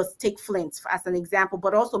 take Flint as an example,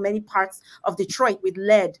 but also many parts of Detroit with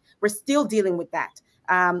lead, we're still dealing with that.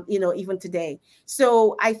 Even today.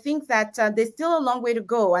 So I think that there's still a long way to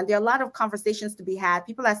go, and there are a lot of conversations to be had.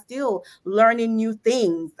 People are still learning new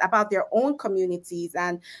things about their own communities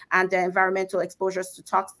and their environmental exposures to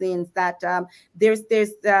toxins. That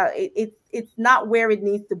it's not where it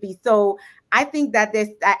needs to be. So I think that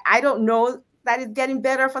I don't know that it's getting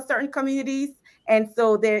better for certain communities, and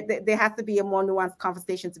so there has to be a more nuanced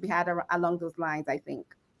conversation to be had along those lines, I think.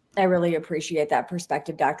 I really appreciate that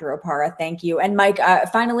perspective, Dr. Opara. Thank you. And Mike,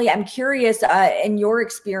 finally, I'm curious, in your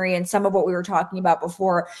experience, some of what we were talking about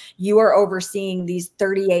before, you are overseeing these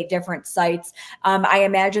 38 different sites. I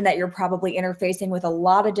imagine that you're probably interfacing with a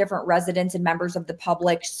lot of different residents and members of the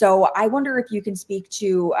public. So I wonder if you can speak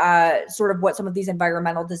to sort of what some of these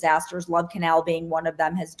environmental disasters, Love Canal being one of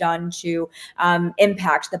them, has done to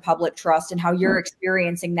impact the public trust, and how you're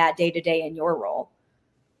experiencing that day to day in your role.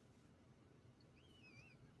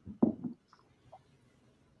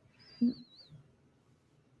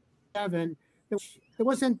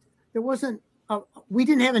 We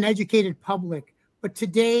didn't have an educated public, but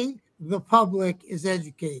today the public is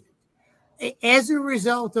educated as a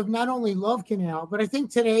result of not only Love Canal, but I think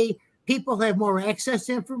today people have more access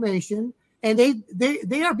to information, and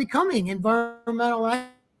they are becoming environmental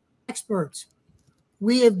experts.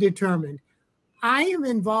 We have determined. I am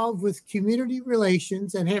involved with community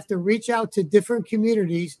relations and have to reach out to different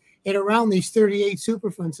communities at around these 38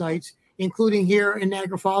 Superfund sites, including here in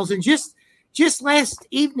Niagara Falls. And just last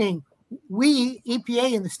evening, we,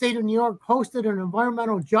 EPA in the state of New York, hosted an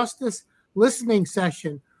environmental justice listening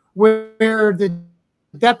session where the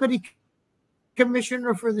deputy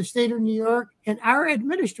commissioner for the state of New York and our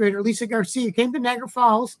administrator, Lisa Garcia, came to Niagara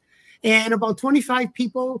Falls, and about 25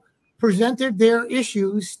 people presented their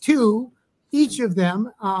issues to each of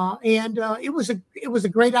them. It was a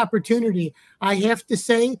great opportunity. I have to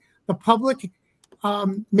say, the public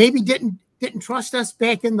maybe didn't trust us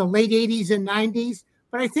back in the late 80s and 90s,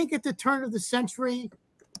 but I think at the turn of the century,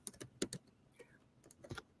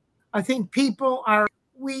 I think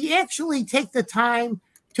we actually take the time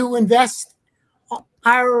to invest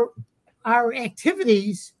our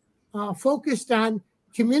activities focused on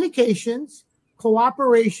communications,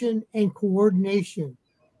 cooperation, and coordination.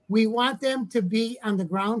 We want them to be on the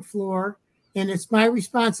ground floor, and it's my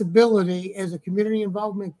responsibility as a community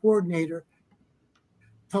involvement coordinator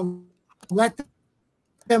to let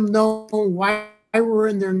them know why we're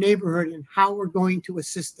in their neighborhood and how we're going to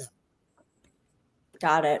assist them.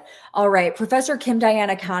 Got it. All right. Professor Kim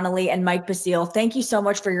Diana Connolly and Mike Basile, thank you so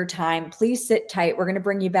much for your time. Please sit tight. We're going to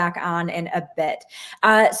bring you back on in a bit.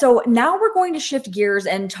 So now we're going to shift gears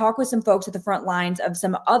and talk with some folks at the front lines of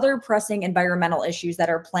some other pressing environmental issues that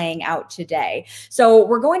are playing out today. So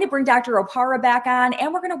we're going to bring Dr. Opara back on,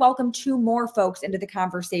 and we're going to welcome two more folks into the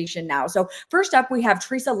conversation now. So first up, we have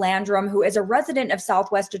Teresa Landrum, who is a resident of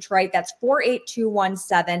Southwest Detroit. That's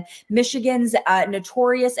 48217, Michigan's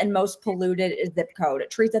notorious and most polluted zip code.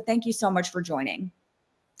 Teresa, thank you so much for joining.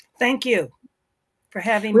 Thank you for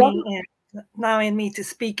having me and allowing me to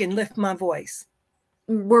speak and lift my voice.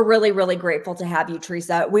 We're really, really grateful to have you,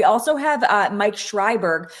 Teresa. We also have Mike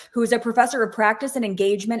Schreiberg, who's a professor of practice and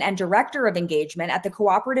engagement and director of engagement at the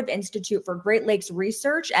Cooperative Institute for Great Lakes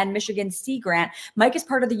Research and Michigan Sea Grant. Mike is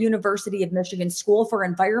part of the University of Michigan School for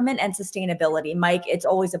Environment and Sustainability. Mike, it's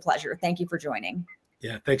always a pleasure. Thank you for joining.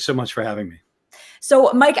 Yeah, thanks so much for having me.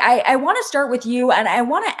 So, Mike, I want to start with you, and I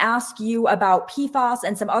want to ask you about PFAS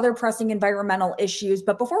and some other pressing environmental issues.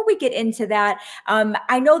 But before we get into that,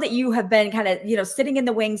 I know that you have been kind of, sitting in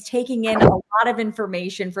the wings, taking in a lot of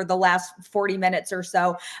information for the last 40 minutes or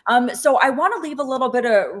so. So I want to leave a little bit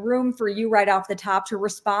of room for you right off the top to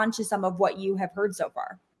respond to some of what you have heard so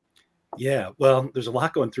far. Yeah, well, there's a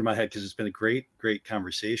lot going through my head because it's been a great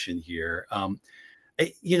conversation here.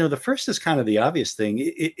 The first is kind of the obvious thing.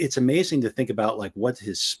 It's amazing to think about like what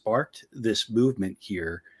has sparked this movement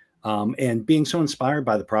here, and being so inspired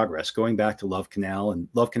by the progress, going back to Love Canal. And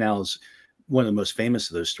Love Canal is one of the most famous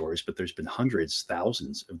of those stories, but there's been hundreds,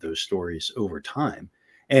 thousands of those stories over time.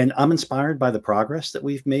 And I'm inspired by the progress that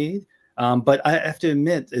we've made. But I have to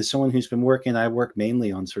admit, as someone who's been I work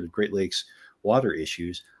mainly on sort of Great Lakes water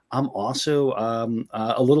issues. I'm also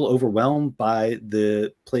a little overwhelmed by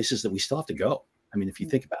the places that we still have to go. I mean, if you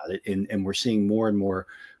think about it, and we're seeing more and more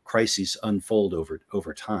crises unfold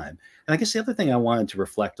over time. And I guess the other thing I wanted to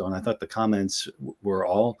reflect on, I thought the comments were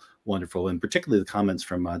all wonderful, and particularly the comments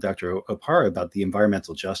from Dr. Opara about the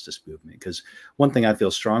environmental justice movement. Because one thing I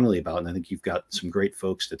feel strongly about, and I think you've got some great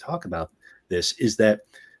folks to talk about this, is that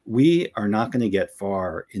we are not going to get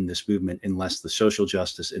far in this movement unless the social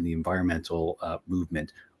justice and the environmental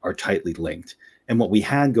movement are tightly linked. And what we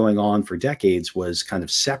had going on for decades was kind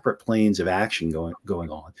of separate planes of action going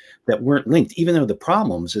on that weren't linked, even though the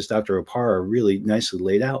problems, as Dr. Opara really nicely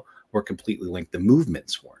laid out, were completely linked. The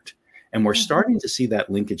movements weren't. And we're starting to see that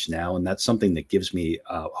linkage now. And that's something that gives me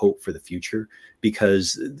hope for the future,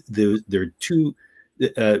 because they're two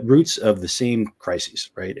roots of the same crises,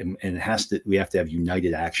 right? And we have to have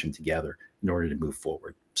united action together in order to move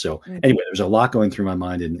forward. So anyway, there's a lot going through my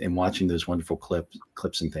mind in watching those wonderful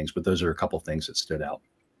clips and things, but those are a couple of things that stood out.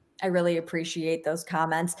 I really appreciate those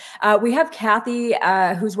comments. We have Kathy,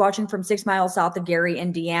 who's watching from 6 miles south of Gary,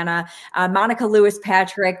 Indiana. Monica Lewis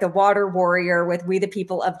Patrick, the water warrior with We the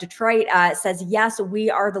People of Detroit, says, yes,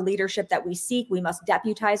 we are the leadership that we seek. We must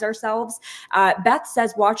deputize ourselves. Beth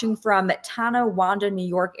says, watching from Tonawanda, New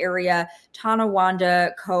York area,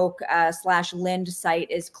 Tonawanda Coke / Lind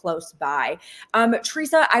site is close by.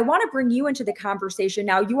 Teresa, I want to bring you into the conversation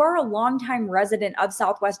now. You are a longtime resident of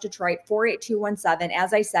Southwest Detroit, 48217.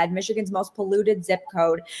 As I said, Michigan's most polluted zip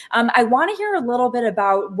code. I want to hear a little bit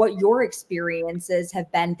about what your experiences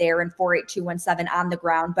have been there in 48217 on the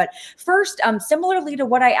ground. But first, similarly to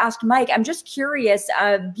what I asked Mike, I'm just curious,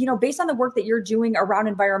 based on the work that you're doing around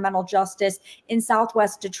environmental justice in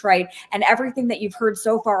Southwest Detroit and everything that you've heard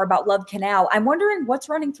so far about Love Canal, I'm wondering what's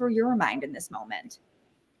running through your mind in this moment.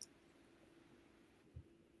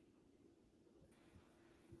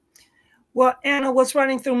 Well, Anna, what's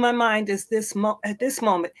running through my mind is at this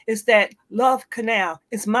moment is that Love Canal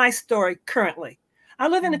is my story currently. I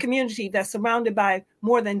live in a community that's surrounded by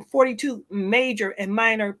more than 42 major and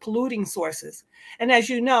minor polluting sources. And as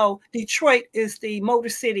you know, Detroit is the motor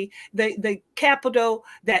city, the capital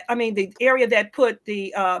the area that put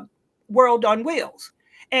the world on wheels.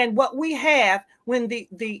 And what we have when the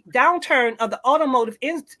downturn of the automotive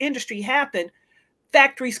industry happened,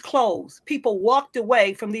 factories closed. People walked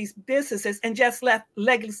away from these businesses and just left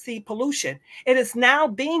legacy pollution. It is now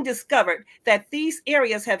being discovered that these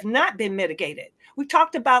areas have not been mitigated. We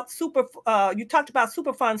talked about you talked about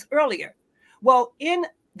Superfunds earlier. Well, in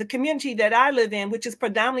the community that I live in, which is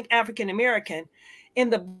predominantly African American, in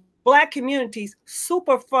the Black communities,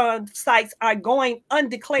 Superfund sites are going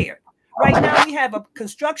undeclared. Right now, we have a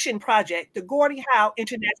construction project, the Gordie Howe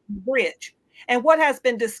International Bridge. And what has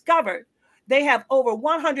been discovered, they have over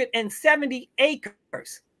 170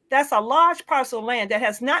 acres. That's a large parcel of land that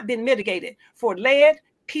has not been mitigated for lead,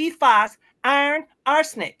 PFAS, iron,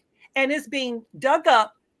 arsenic. and it's being dug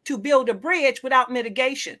up to build a bridge without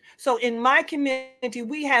mitigation. So in my community,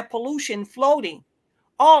 we have pollution floating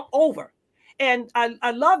all over. And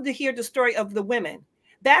I love to hear the story of the women.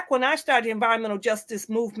 Back when I started the environmental justice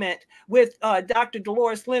movement with Dr.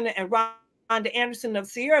 Dolores Leonard and Rhonda Anderson of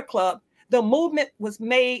Sierra Club, the movement was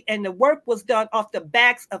made and the work was done off the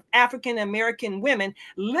backs of African American women,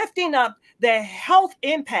 lifting up the health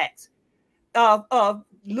impacts of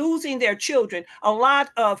losing their children, a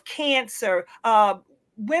lot of cancer,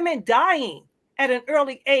 women dying at an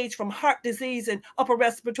early age from heart disease and upper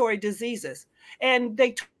respiratory diseases. And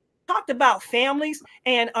they talked about families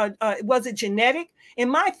and was it genetic? In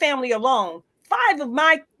my family alone, 5 of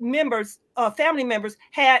my members, family members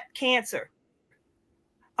had cancer.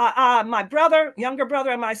 My brother, younger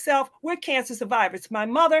brother, and myself, we're cancer survivors. My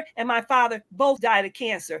mother and my father both died of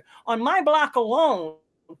cancer. On my block alone,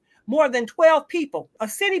 more than 12 people, a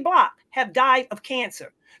city block, have died of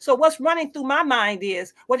cancer. So what's running through my mind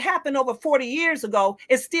is what happened over 40 years ago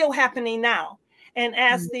is still happening now. And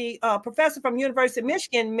as the professor from University of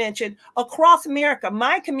Michigan mentioned, across America,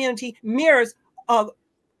 my community mirrors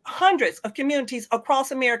hundreds of communities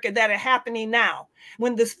across America that are happening now.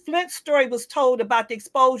 When the Flint story was told about the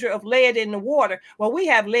exposure of lead in the water, well, we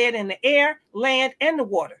have lead in the air, land, and the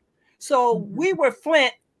water. So we were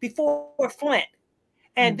Flint before Flint.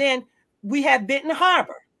 And then we have Benton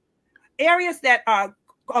Harbor, areas that are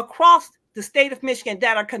across the state of Michigan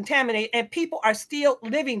that are contaminated, and people are still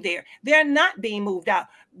living there. They're not being moved out.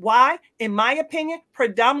 Why? In my opinion,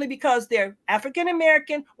 predominantly because they're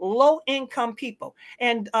African-American, low-income people.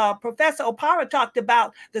 And Professor Opara talked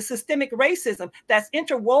about the systemic racism that's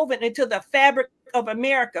interwoven into the fabric of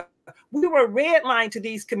America. We were redlined to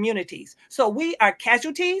these communities. So we are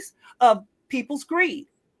casualties of people's greed,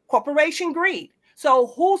 corporation greed. So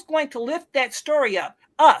who's going to lift that story up?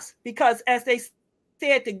 Us, because as they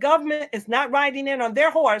said, the government is not riding in on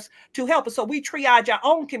their horse to help us. So we triage our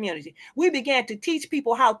own community. We began to teach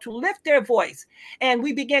people how to lift their voice. And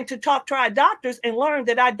we began to talk to our doctors and learn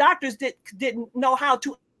that our doctors didn't know how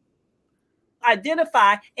to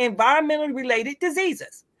identify environmentally related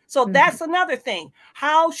diseases. So that's another thing.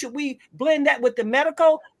 How should we blend that with the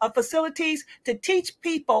medical facilities to teach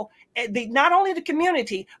people, not only the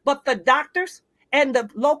community, but the doctors and the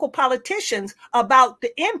local politicians about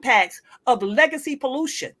the impacts of legacy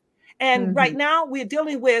pollution. And right now we're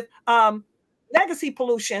dealing with legacy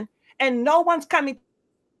pollution and no one's coming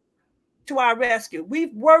to our rescue.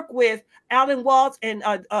 We've worked with Alan Waltz and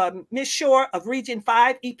Ms. Shore of Region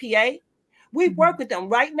 5 EPA. We've worked with them.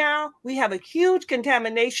 Right now, we have a huge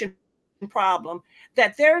contamination problem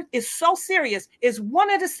that there is so serious. Is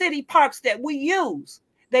one of the city parks that we use,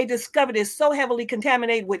 they discovered is so heavily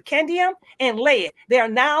contaminated with candium and lead. They are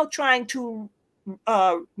now trying to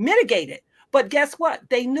mitigate it. But guess what?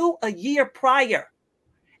 They knew a year prior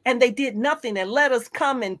and they did nothing and let us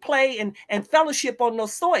come and play and fellowship on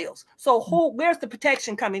those soils. So where's the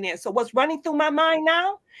protection coming in? So what's running through my mind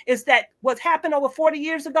now is that what happened over 40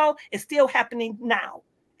 years ago is still happening now.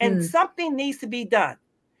 And something needs to be done.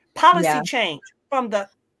 Policy change from the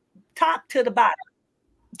top to the bottom.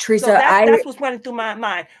 Teresa, so that's what's running through my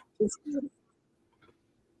mind.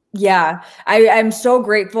 Yeah, I'm so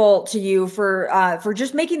grateful to you for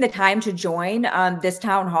just making the time to join this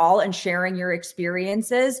town hall and sharing your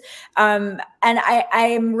experiences. And I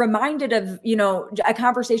am reminded of, a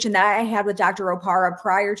conversation that I had with Dr. Opara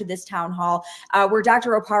prior to this town hall, where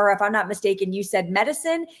Dr. Opara, if I'm not mistaken, you said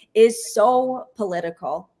medicine is so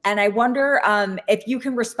political. And I wonder if you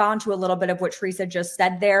can respond to a little bit of what Teresa just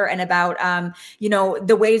said there and about,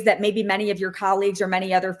 the ways that maybe many of your colleagues or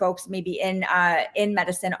many other folks maybe in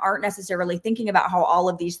medicine aren't necessarily thinking about how all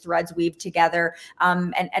of these threads weave together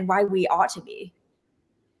and why we ought to be.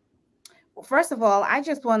 Well, first of all, I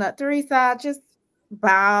just want to, Teresa, just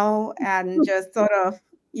bow and just sort of,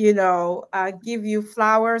 give you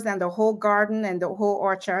flowers and the whole garden and the whole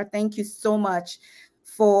orchard. Thank you so much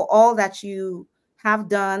for all that you have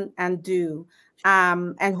done and do,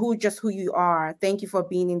 and who you are. Thank you for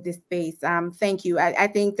being in this space. Thank you. I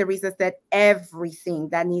think Teresa said everything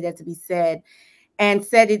that needed to be said and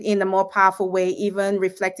said it in a more powerful way, even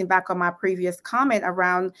reflecting back on my previous comment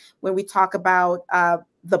around when we talk about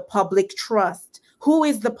the public trust. Who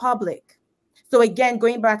is the public? So again,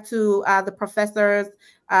 going back to the professor's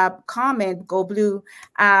comment, Go Blue,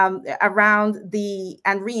 around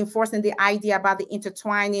and reinforcing the idea about the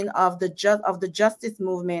intertwining of the justice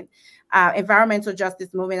movement, environmental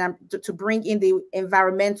justice movement, to bring in the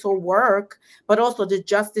environmental work, but also the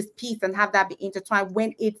justice piece and have that be intertwined.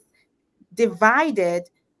 When it's divided,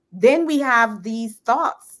 then we have these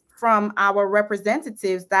thoughts from our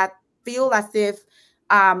representatives that feel as if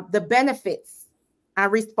the benefits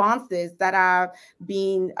and responses that are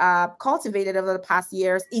being cultivated over the past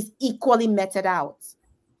years is equally meted out.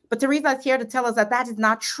 But Teresa is here to tell us that that is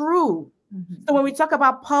not true. Mm-hmm. So when we talk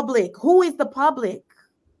about public, who is the public?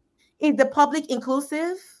 Is the public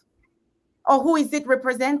inclusive? Or who is it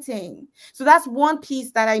representing? So that's one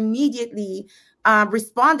piece that I immediately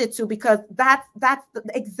responded to, because that's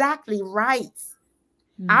exactly right.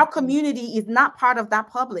 Mm-hmm. Our community is not part of that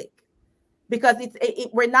public, because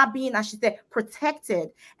we're not being, as she said, protected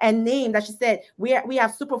and named. As she said, we have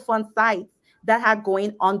Superfund sites that are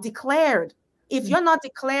going undeclared. If you're not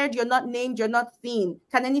declared, you're not named, you're not seen,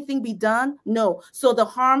 can anything be done? No. So the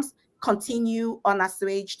harms continue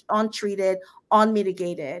unassuaged, untreated,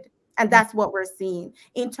 unmitigated. And that's what we're seeing.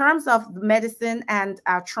 In terms of medicine and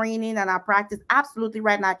our training and our practice, absolutely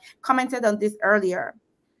right. And I commented on this earlier.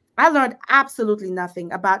 I learned absolutely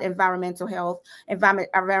nothing about environmental health,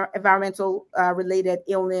 environmental related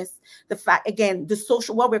illness. The fact, again, the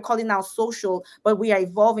social, what we're calling now social, but we are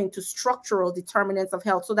evolving to structural determinants of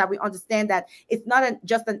health, so that we understand that it's not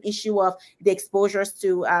just an issue of the exposures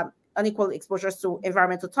to unequal exposures to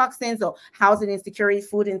environmental toxins or housing insecurity,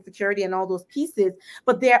 food insecurity, and all those pieces,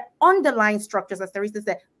 but there are underlying structures, as Teresa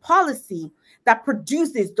said, policy that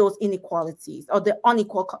produces those inequalities or the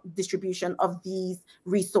unequal distribution of these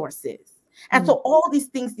resources. And so all these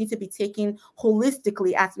things need to be taken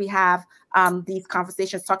holistically as we have these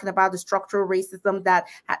conversations, talking about the structural racism that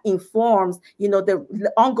informs,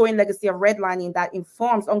 the ongoing legacy of redlining, that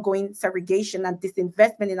informs ongoing segregation and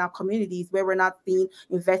disinvestment in our communities where we're not being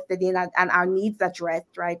invested in and our needs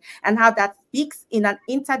addressed, right? And how that speaks in an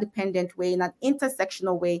interdependent way, in an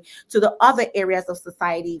intersectional way to the other areas of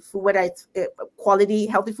society, whether it's quality,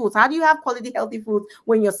 healthy foods. How do you have quality, healthy foods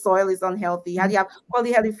when your soil is unhealthy? How do you have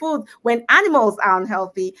quality, healthy foods when animals are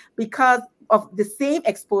unhealthy because of the same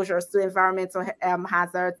exposures to environmental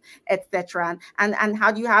hazards, etc.? And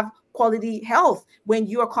how do you have quality health when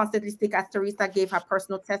you are constantly sick, as Teresa gave her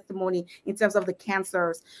personal testimony in terms of the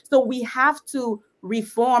cancers? So we have to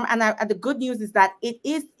reform, and the good news is that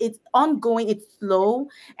it's ongoing, it's slow,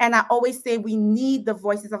 and I always say we need the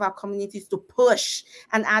voices of our communities to push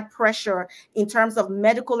and add pressure in terms of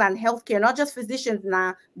medical and healthcare, not just physicians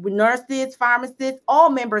now, nurses, pharmacists,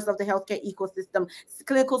 all members of the healthcare ecosystem,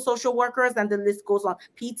 clinical social workers, and the list goes on,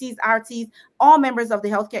 PTs, RTs, all members of the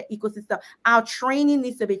healthcare ecosystem. Our training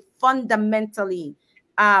needs to be fundamentally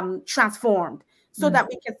transformed so that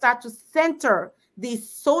we can start to center these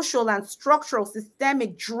social and structural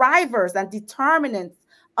systemic drivers and determinants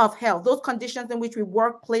of health, those conditions in which we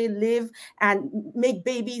work, play, live, and make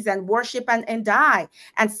babies and worship and die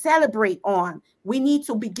and celebrate on. We need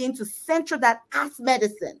to begin to center that as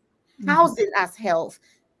medicine, housing as health,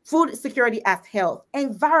 food security as health,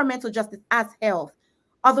 environmental justice as health.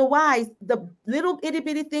 Otherwise, the little itty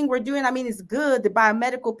bitty thing we're doing, I mean, it's good, the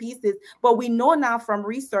biomedical pieces, but we know now from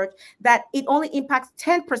research that it only impacts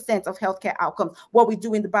 10% of healthcare outcomes, what we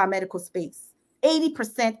do in the biomedical space.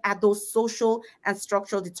 80% are those social and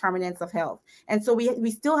structural determinants of health. And so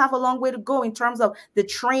we still have a long way to go in terms of the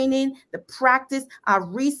training, the practice, our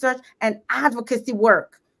research, and advocacy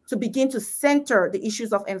work to begin to center the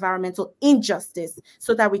issues of environmental injustice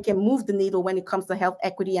so that we can move the needle when it comes to health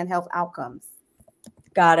equity and health outcomes.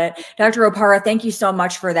 Got it. Dr. Opara, thank you so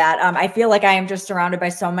much for that. I feel like I am just surrounded by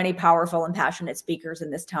so many powerful and passionate speakers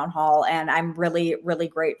in this town hall, and I'm really, really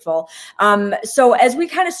grateful. So as we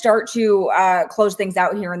kind of start to close things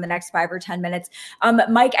out here in the next 5 or 10 minutes,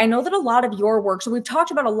 Mike, I know that a lot of your work, so we've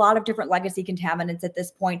talked about a lot of different legacy contaminants at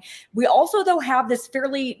this point. We also, though, have this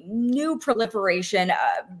fairly new proliferation,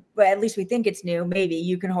 but at least we think it's new. Maybe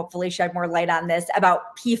you can hopefully shed more light on this,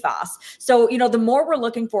 about PFAS. So, the more we're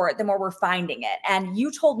looking for it, the more we're finding it. And you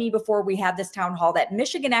told me before we had this town hall that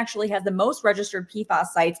Michigan actually has the most registered PFAS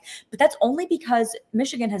sites, but that's only because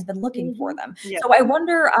Michigan has been looking for them. Yeah. So I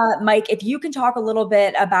wonder, Mike, if you can talk a little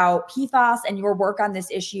bit about PFAS and your work on this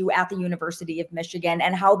issue at the University of Michigan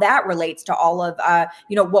and how that relates to all of,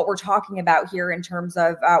 what we're talking about here in terms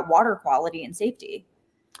of water quality and safety.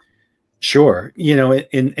 Sure.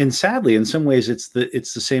 And sadly, in some ways, it's the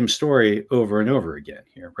same story over and over again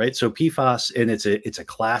here, right? So PFAS, and it's a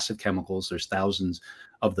class of chemicals. There's thousands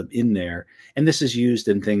of them in there. And this is used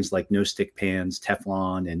in things like no-stick pans,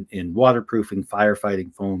 Teflon, and in waterproofing,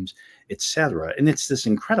 firefighting foams, etc. And it's this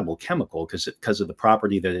incredible chemical because of the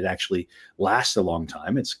property that it actually lasts a long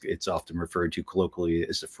time. It's often referred to colloquially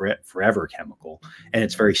as a forever chemical, and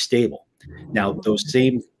it's very stable. Now, those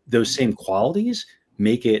same qualities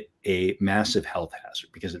make it a massive health hazard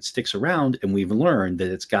because it sticks around, and we've learned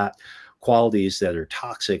that it's got qualities that are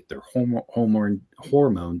toxic, they're hormone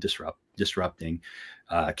disrupting,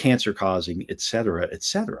 cancer causing, et cetera, et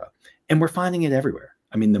cetera. And we're finding it everywhere.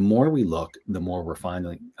 I mean, the more we look, the more we're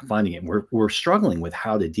finding it. We're struggling with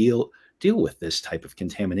how to deal with this type of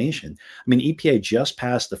contamination. I mean, EPA just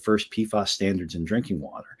passed the first PFAS standards in drinking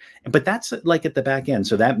water, but that's like at the back end.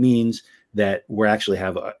 So that means that we actually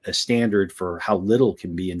have a standard for how little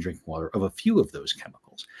can be in drinking water of a few of those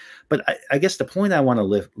chemicals. But I guess the point I want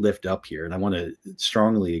to lift up here, and I want to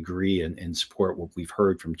strongly agree and support what we've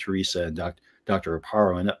heard from Teresa and Dr.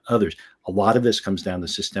 Aparo and others. A lot of this comes down to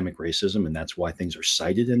systemic racism, and that's why things are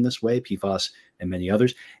cited in this way, PFAS and many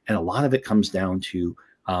others. And a lot of it comes down to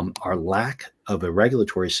our lack of a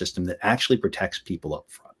regulatory system that actually protects people up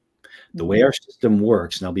front. The way our system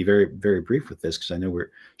works, and I'll be very, very brief with this because I know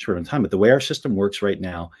we're short on time, but the way our system works right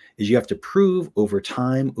now is you have to prove over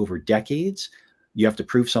time, over decades, you have to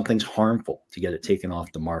prove something's harmful to get it taken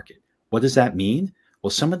off the market. What does that mean?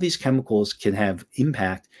 Well, some of these chemicals can have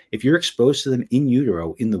impact. If you're exposed to them in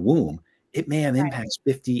utero, in the womb, it may have impacts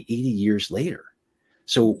 50, 80 years later.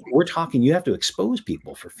 So we're talking, you have to expose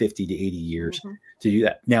people for 50 to 80 years to do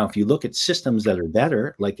that. Now, if you look at systems that are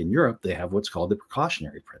better, like in Europe, they have what's called the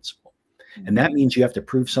precautionary principle. And that means you have to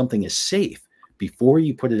prove something is safe before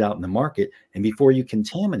you put it out in the market and before you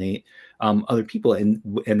contaminate other people. And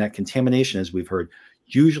that contamination, as we've heard,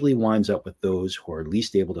 usually winds up with those who are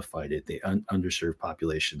least able to fight it, the underserved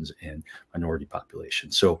populations and minority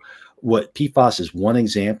populations. So what PFAS is one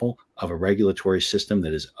example of a regulatory system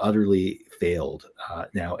that has utterly failed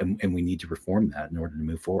now, and we need to reform that in order to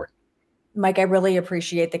move forward. Mike, I really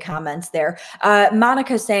appreciate the comments there.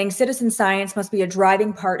 Monica saying citizen science must be a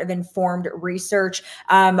driving part of informed research.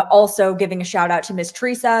 Also giving a shout out to Miss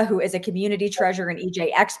Teresa, who is a community treasure and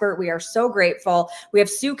EJ expert. We are so grateful. We have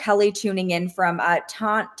Sue Kelly tuning in from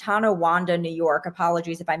Tonawanda, New York.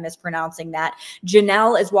 Apologies if I'm mispronouncing that.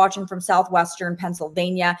 Janelle is watching from Southwestern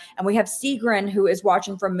Pennsylvania. And we have Seagrin, who is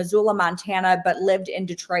watching from Missoula, Montana, but lived in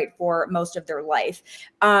Detroit for most of their life.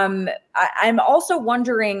 I'm also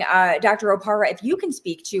wondering, Dr. Opara, if you can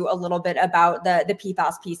speak to a little bit about the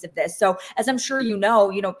PFAS piece of this. So as I'm sure you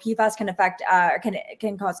know, PFAS can affect,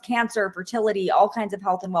 can cause cancer, fertility, all kinds of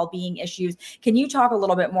health and well-being issues. Can you talk a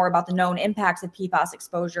little bit more about the known impacts of PFAS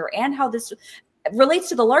exposure and how this relates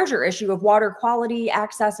to the larger issue of water quality,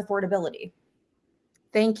 access, affordability?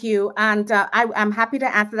 Thank you. And I'm happy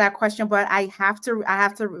to answer that question, but I have to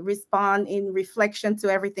respond in reflection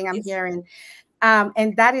to everything I'm hearing.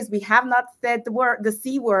 And that is, we have not said the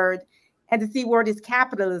C word, and the C word is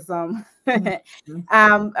capitalism.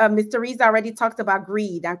 Ms. Teresa already talked about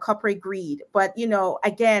greed and corporate greed. But,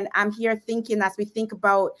 again, I'm here thinking as we think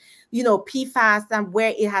about, PFAS and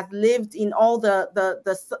where it has lived in all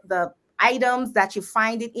the items that you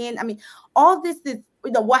find it in. I mean, all this is,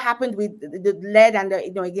 what happened with the lead and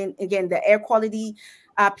again, the air quality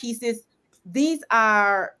pieces. These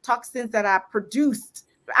are toxins that are produced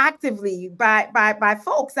actively by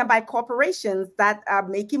folks and by corporations that are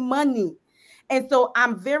making money. And so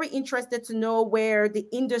I'm very interested to know where the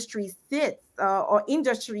industry sits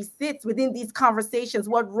within these conversations,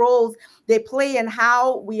 what roles they play and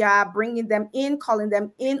how we are bringing them in, calling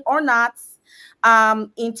them in or not,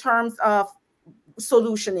 in terms of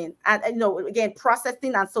solutioning and again,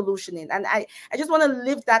 processing and solutioning. And I just want to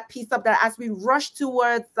lift that piece up, that as we rush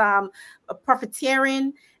towards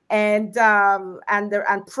profiteering and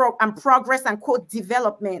progress and quote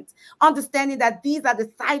development, understanding that these are the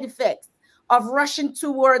side effects of rushing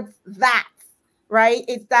towards that, right?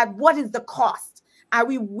 It's that, what is the cost? Are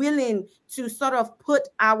we willing to sort of put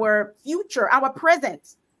our future, our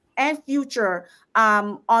present and future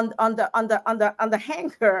on the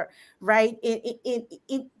hanger, right?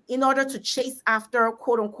 In order to chase after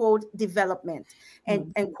quote unquote development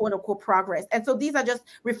and quote unquote progress. And so these are just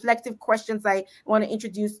reflective questions I want to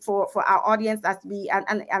introduce for our audience as we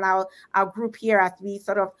and our group here as we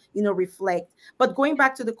sort of reflect. But going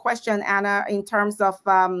back to the question, Anna, in terms of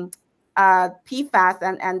PFAS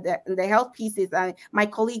and the health pieces, my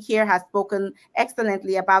colleague here has spoken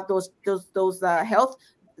excellently about those health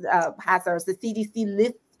hazards. The CDC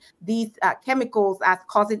lists these chemicals as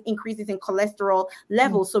causing increases in cholesterol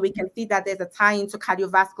levels. So we can see that there's a tie into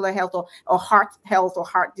cardiovascular health or heart health or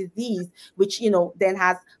heart disease, which, then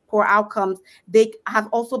has poor outcomes. They have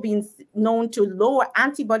also been known to lower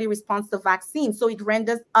antibody response to vaccines. So it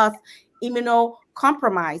renders us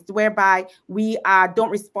immunocompromised, whereby we don't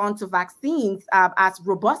respond to vaccines as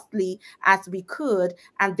robustly as we could,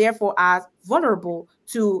 and therefore are vulnerable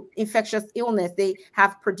to infectious illness. They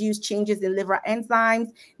have produced changes in liver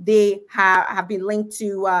enzymes. They have been linked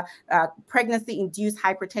to pregnancy-induced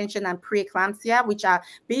hypertension and preeclampsia, which are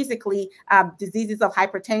basically diseases of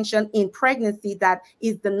hypertension in pregnancy that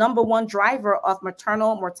is the #1 driver of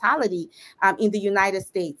maternal mortality in the United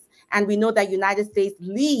States. And we know that United States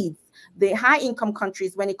leads the high-income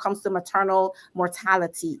countries when it comes to maternal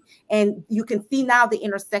mortality. And you can see now the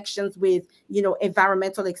intersections with,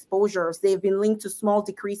 environmental exposures. They've been linked to small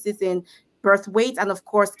decreases in birth weight and, of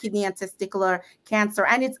course, kidney and testicular cancer.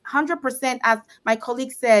 And it's 100%, as my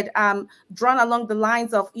colleague said, drawn along the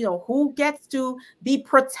lines of, who gets to be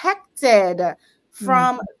protected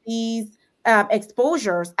from these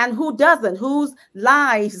exposures and who doesn't, whose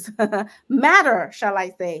lives matter, shall I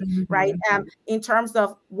say, right? In terms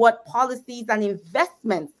of what policies and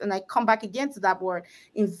investments, and I come back again to that word,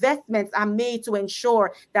 investments are made to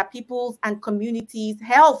ensure that people's and communities'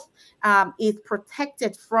 health is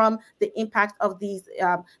protected from the impact of these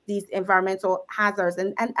environmental hazards.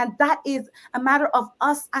 And that is a matter of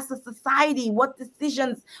us as a society, what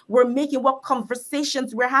decisions we're making, what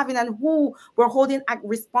conversations we're having, and who we're holding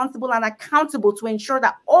responsible and accountable to ensure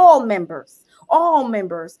that all members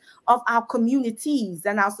of our communities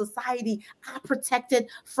and our society are protected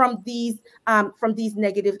from these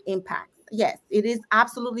negative impacts. Yes, it is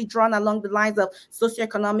absolutely drawn along the lines of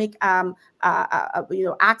socioeconomic,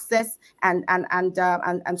 access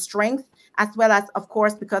and strength, as well as, of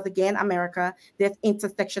course, because again, America, there's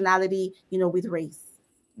intersectionality, with race.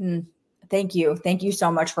 Thank you. Thank you so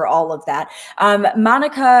much for all of that.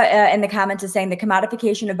 Monica in the comments is saying the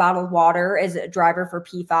commodification of bottled water is a driver for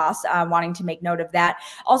PFAS, wanting to make note of that.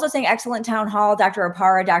 Also saying excellent town hall, Dr.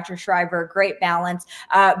 Apara, Dr. Shriver, great balance.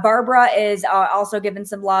 Barbara is also giving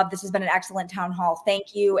some love. This has been an excellent town hall.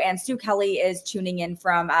 Thank you. And Sue Kelly is tuning in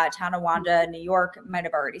from Tonawanda, New York. Might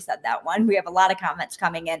have already said that one. We have a lot of comments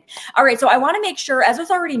coming in. All right. So I want to make sure, as was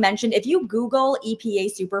already mentioned, if you Google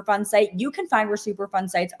EPA Superfund site, you can find where Superfund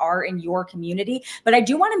sites are in your community. But I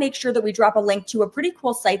do want to make sure that we drop a link to a pretty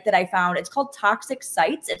cool site that I found. It's called Toxic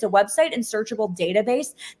Sites. It's a website and searchable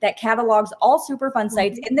database that catalogs all Superfund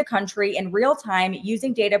sites in the country in real time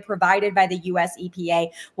using data provided by the US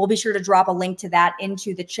EPA. We'll be sure to drop a link to that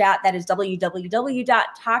into the chat. That is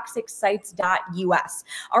www.toxicsites.us.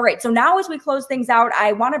 All right. So now as we close things out,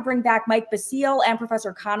 I want to bring back Mike Basile and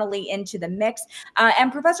Professor Connolly into the mix.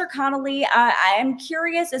 And Professor Connolly, I am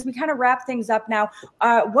curious as we kind of wrap things up now,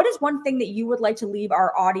 what is one thing that you would like to leave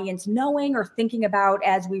our audience knowing or thinking about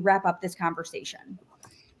as we wrap up this conversation?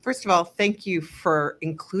 First of all, thank you for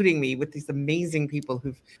including me with these amazing people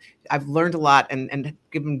I've learned a lot and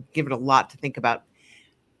given a lot to think about.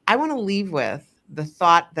 I want to leave with the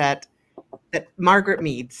thought that Margaret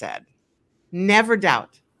Mead said, never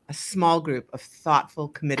doubt a small group of thoughtful,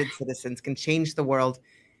 committed citizens can change the world.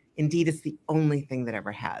 Indeed, it's the only thing that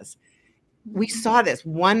ever has. We saw this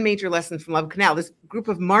one major lesson from Love Canal. This group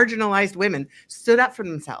of marginalized women stood up for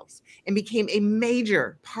themselves and became a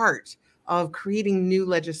major part of creating new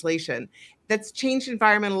legislation that's changed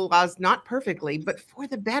environmental laws, not perfectly, but for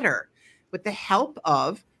the better, with the help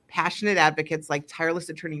of passionate advocates like tireless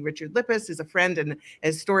attorney Richard Lippis, who's a friend and a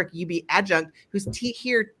historic UB adjunct who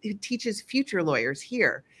teaches future lawyers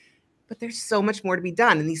here. But there's so much more to be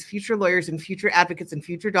done. And these future lawyers and future advocates and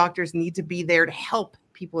future doctors need to be there to help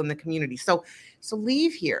people in the community. So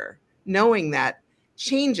leave here knowing that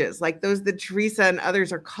changes like those that Teresa and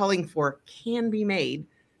others are calling for can be made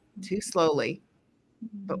too slowly,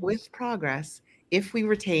 but with progress if we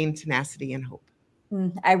retain tenacity and hope.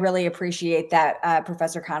 I really appreciate that,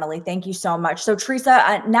 Professor Connolly. Thank you so much. So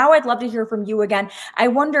Teresa, now I'd love to hear from you again. I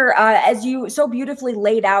wonder, as you so beautifully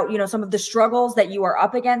laid out, some of the struggles that you are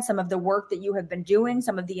up against, some of the work that you have been doing,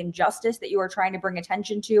 some of the injustice that you are trying to bring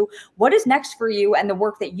attention to, what is next for you and the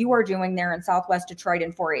work that you are doing there in Southwest Detroit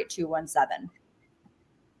in 48217?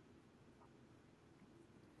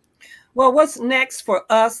 Well, what's next for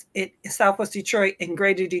us in Southwest Detroit and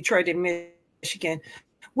Greater Detroit in Michigan?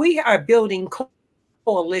 We are building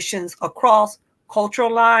coalitions across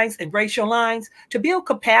cultural lines and racial lines to build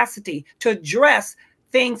capacity to address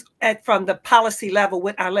things from the policy level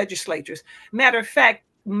with our legislatures. Matter of fact,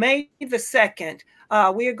 May the 2nd,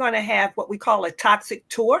 we are going to have what we call a toxic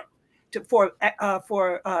tour for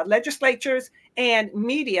legislatures and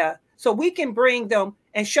media, so we can bring them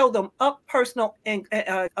and show them up personal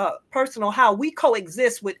how we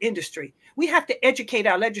coexist with industry. We have to educate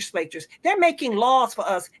our legislatures. They're making laws for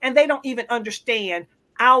us, and they don't even understand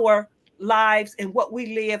our lives and what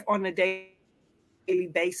we live on a daily daily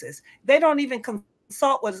basis. They don't even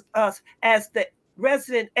consult with us as the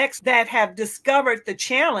resident experts that have discovered the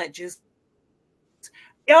challenges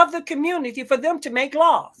of the community for them to make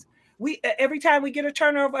laws. Every time we get a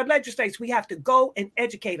turnover of legislators, we have to go and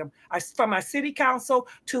educate them, from our city council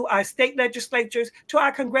to our state legislatures to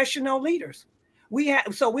our congressional leaders.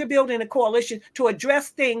 So we're building a coalition to address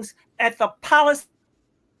things at the policy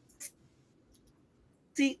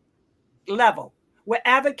level. We're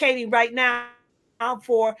advocating right now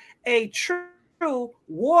for a true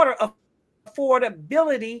water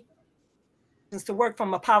affordability to work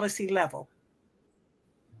from a policy level.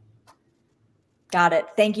 Got it.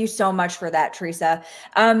 Thank you so much for that, Teresa.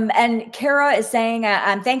 And Kara is saying,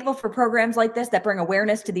 I'm thankful for programs like this that bring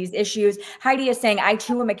awareness to these issues. Heidi is saying, I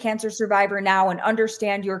too am a cancer survivor now and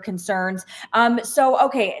understand your concerns.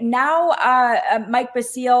 Okay, now, Mike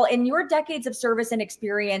Basile, in your decades of service and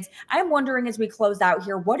experience, I'm wondering as we close out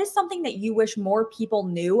here, what is something that you wish more people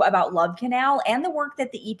knew about Love Canal and the work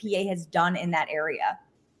that the EPA has done in that area?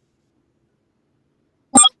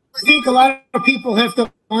 I think a lot of people have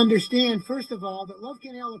to understand, first of all, that Love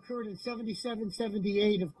Canal occurred in 77,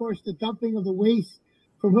 78. Of course, the dumping of the waste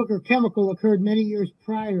from Hooker Chemical occurred many years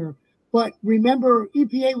prior. But remember,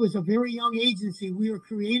 EPA was a very young agency. We were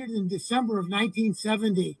created in December of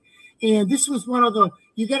 1970. And this was one of the,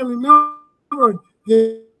 you got to remember,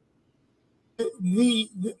 the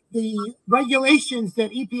regulations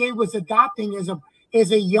that EPA was adopting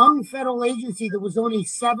as a young federal agency that was only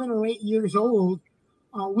 7 or 8 years old.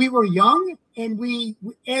 We were young, and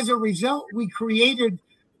as a result, we created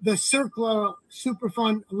the CERCLA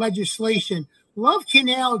Superfund legislation. Love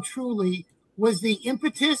Canal truly was the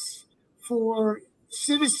impetus for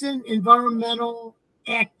citizen environmental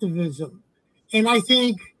activism. And I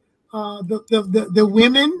think the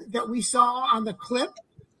women that we saw on the clip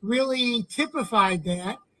really typified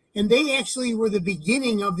that. And they actually were the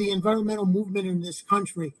beginning of the environmental movement in this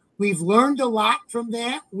country. We've learned a lot from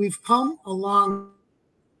that. We've come a long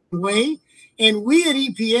way. And we at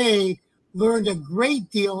EPA learned a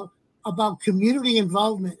great deal about community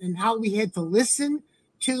involvement and how we had to listen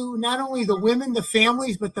to not only the women, the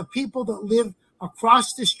families, but the people that live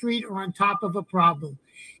across the street or on top of a problem.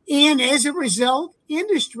 And as a result,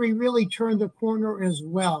 industry really turned the corner as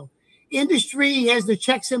well. Industry has the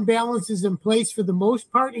checks and balances in place for the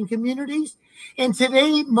most part in communities. And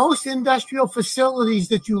today, most industrial facilities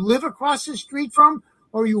that you live across the street from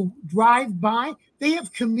or you drive by, they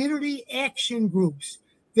have community action groups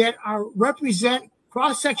that represent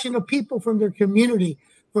cross-section of people from their community,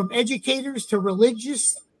 from educators to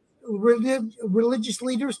religious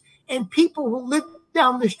leaders and people who live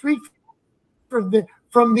down the street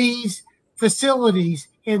from these facilities.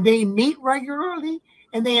 And they meet regularly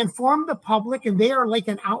and they inform the public, and they are like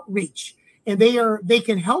an outreach. And they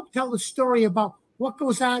can help tell the story about what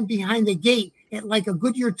goes on behind the gate at like a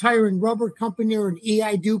Goodyear Tire and Rubber Company or an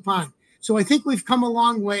EI DuPont. So I think we've come a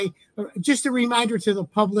long way. Just a reminder to the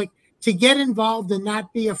public to get involved and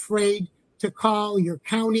not be afraid to call your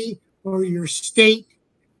county or your state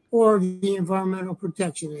or the Environmental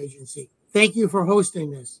Protection Agency. Thank you for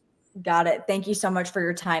hosting this. Got it. Thank you so much for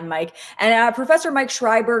your time, Mike. And Professor Mike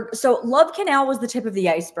Schreiber, so Love Canal was the tip of the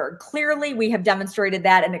iceberg. Clearly, we have demonstrated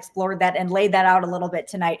that and explored that and laid that out a little bit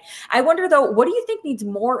tonight. I wonder, though, what do you think needs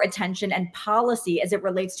more attention and policy as it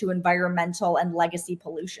relates to environmental and legacy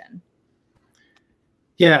pollution?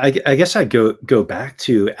 Yeah, I guess I'd go back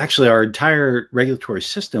to actually our entire regulatory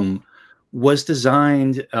system was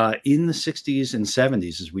designed in the 60s and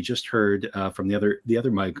 70s, as we just heard from the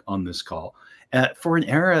other Mike on this call, for an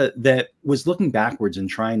era that was looking backwards and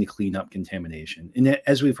trying to clean up contamination. And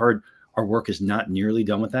as we've heard, our work is not nearly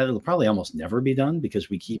done with that. It'll probably almost never be done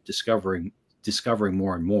because we keep discovering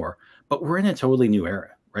more and more. But we're in a totally new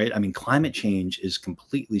era, right? I mean, climate change is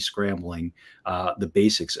completely scrambling the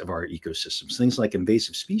basics of our ecosystems. Things like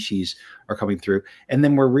invasive species are coming through. And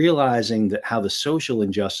then we're realizing that how the social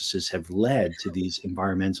injustices have led to these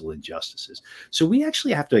environmental injustices. So we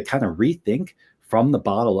actually have to kind of rethink from the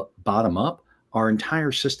bottom up our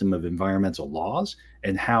entire system of environmental laws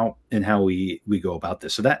and how we go about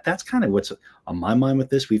this. So that's kind of what's on my mind with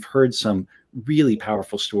this. We've heard some really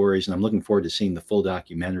powerful stories, and I'm looking forward to seeing the full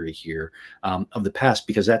documentary here of the past,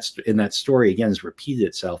 because that story again has repeated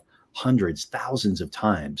itself hundreds, thousands of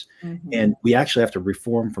times. Mm-hmm. And we actually have to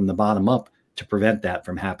reform from the bottom up to prevent that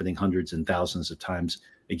from happening hundreds and thousands of times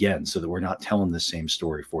again, so that we're not telling the same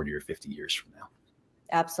story 40 or 50 years from now.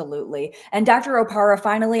 Absolutely. And Dr. Opara,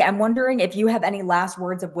 finally, I'm wondering if you have any last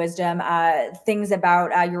words of wisdom, things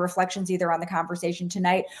about your reflections either on the conversation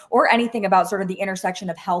tonight or anything about sort of the intersection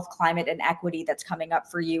of health, climate, and equity that's coming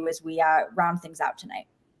up for you as we round things out tonight.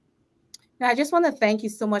 I just want to thank you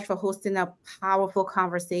so much for hosting a powerful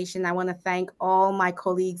conversation. I want to thank all my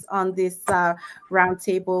colleagues on this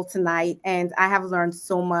roundtable tonight. And I have learned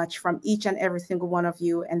so much from each and every single one of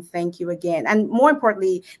you. And thank you again. And more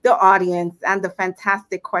importantly, the audience and the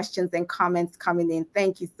fantastic questions and comments coming in.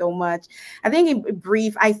 Thank you so much. I think in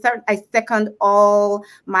brief, I second all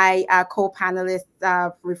my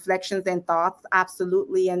co-panelists' reflections and thoughts.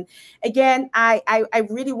 Absolutely. And again, I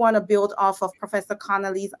really want to build off of Professor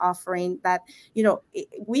Connolly's offering that, you know,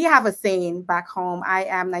 we have a saying back home. I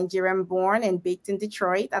am Nigerian born and baked in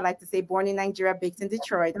Detroit. I like to say born in Nigeria, baked in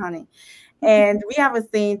Detroit, honey. And we have a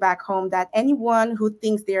saying back home that anyone who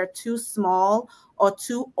thinks they are too small or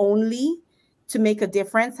too only to make a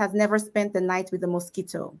difference has never spent the night with a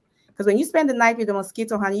mosquito. Because when you spend the night with a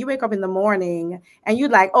mosquito, honey, you wake up in the morning and you're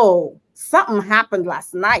like, oh, something happened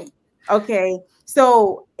last night. Okay.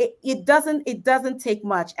 So it doesn't take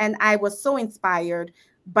much. And I was so inspired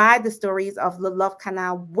by the stories of the Love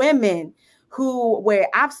Canal women who were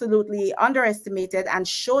absolutely underestimated and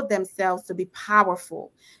showed themselves to be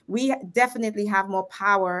powerful. We definitely have more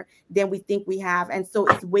power than we think we have. And so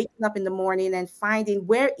it's waking up in the morning and finding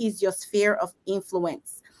where is your sphere of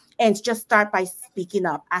influence. And just start by speaking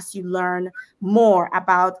up as you learn more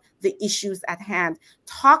about the issues at hand.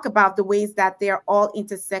 Talk about the ways that they're all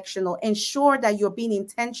intersectional. Ensure that you're being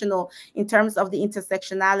intentional in terms of the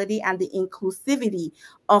intersectionality and the inclusivity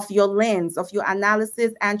of your lens, of your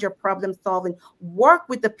analysis and your problem solving. Work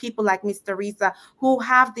with the people like Ms. Teresa who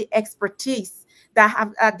have the expertise, that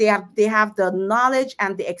have they have the knowledge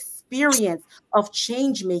and the experience of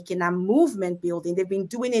change making and movement building. They've been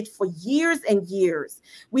doing it for years and years.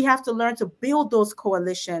 We have to learn to build those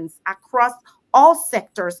coalitions across all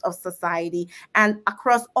sectors of society and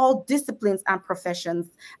across all disciplines and professions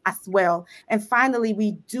as well. And finally,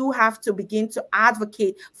 we do have to begin to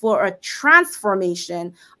advocate for a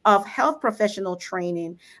transformation of health professional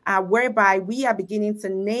training, whereby we are beginning to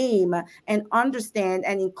name and understand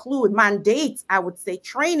and include mandates, I would say,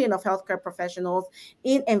 training of healthcare professionals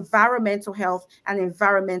in environmental health and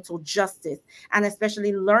environmental justice, and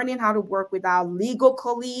especially learning how to work with our legal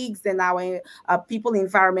colleagues and our people in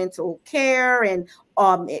environmental care and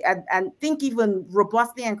think even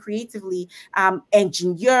robustly and creatively,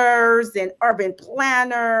 engineers and urban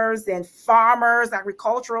planners and farmers,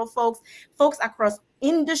 agricultural folks across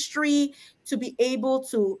industry, to be able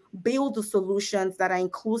to build the solutions that are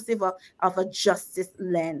inclusive of a justice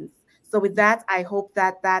lens. So with that, I hope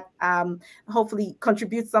that hopefully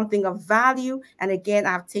contributes something of value. And again,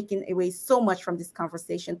 I've taken away so much from this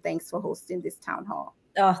conversation. Thanks for hosting this town hall.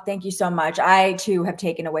 Oh, thank you so much. I too have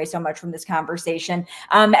taken away so much from this conversation.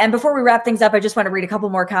 And before we wrap things up, I just want to read a couple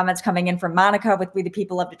more comments coming in from Monica with We the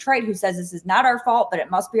People of Detroit, who says this is not our fault, but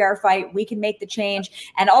it must be our fight. We can make the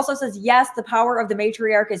change. And also says, yes, the power of the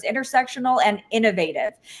matriarch is intersectional and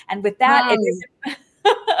innovative. And with that,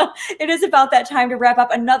 it is about that time to wrap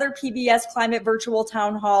up another PBS Climate Virtual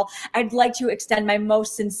Town Hall. I'd like to extend my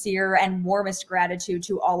most sincere and warmest gratitude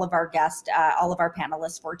to all of our guests, all of our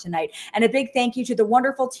panelists for tonight. And a big thank you to the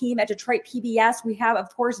wonderful team at Detroit PBS. We have, of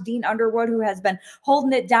course, Dean Underwood, who has been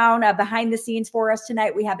holding it down behind the scenes for us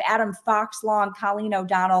tonight. We have Adam Foxlaw, Colleen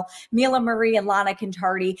O'Donnell, Mila Marie, and Lana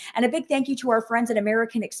Contardi. And a big thank you to our friends at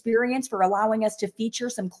American Experience for allowing us to feature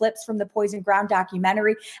some clips from the Poison Ground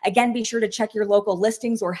documentary. Again, be sure to check your local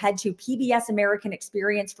listings or head to PBS American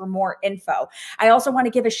Experience for more info. I also want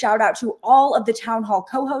to give a shout out to all of the town hall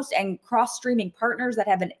co-hosts and cross-streaming partners that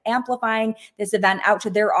have been amplifying this event out to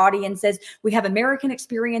their audiences. We have American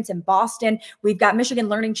Experience in Boston. We've got Michigan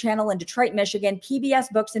Learning Channel in Detroit, Michigan, PBS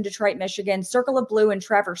Books in Detroit, Michigan, Circle of Blue in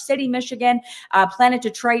Traverse City, Michigan, Planet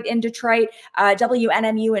Detroit in Detroit,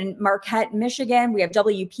 WNMU in Marquette, Michigan. We have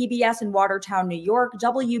WPBS in Watertown, New York,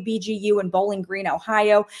 WBGU in Bowling Green,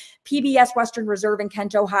 Ohio, PBS Western Reserve in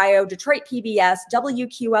Kent, Ohio, Detroit PBS,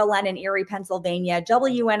 WQLN in Erie, Pennsylvania,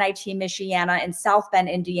 WNIT Michiana in South Bend,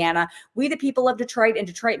 Indiana, We the People of Detroit in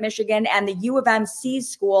Detroit, Michigan, and the U of M C's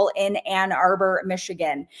School in Ann Arbor,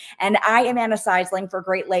 Michigan. And I am Anna Seisling for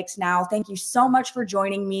Great Lakes Now. Thank you so much for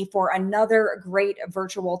joining me for another great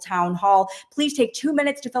virtual town hall. Please take 2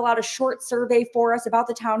 minutes to fill out a short survey for us about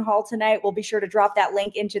the town hall tonight. We'll be sure to drop that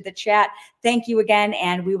link into the chat. Thank you again,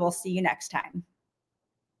 and we will see you next time.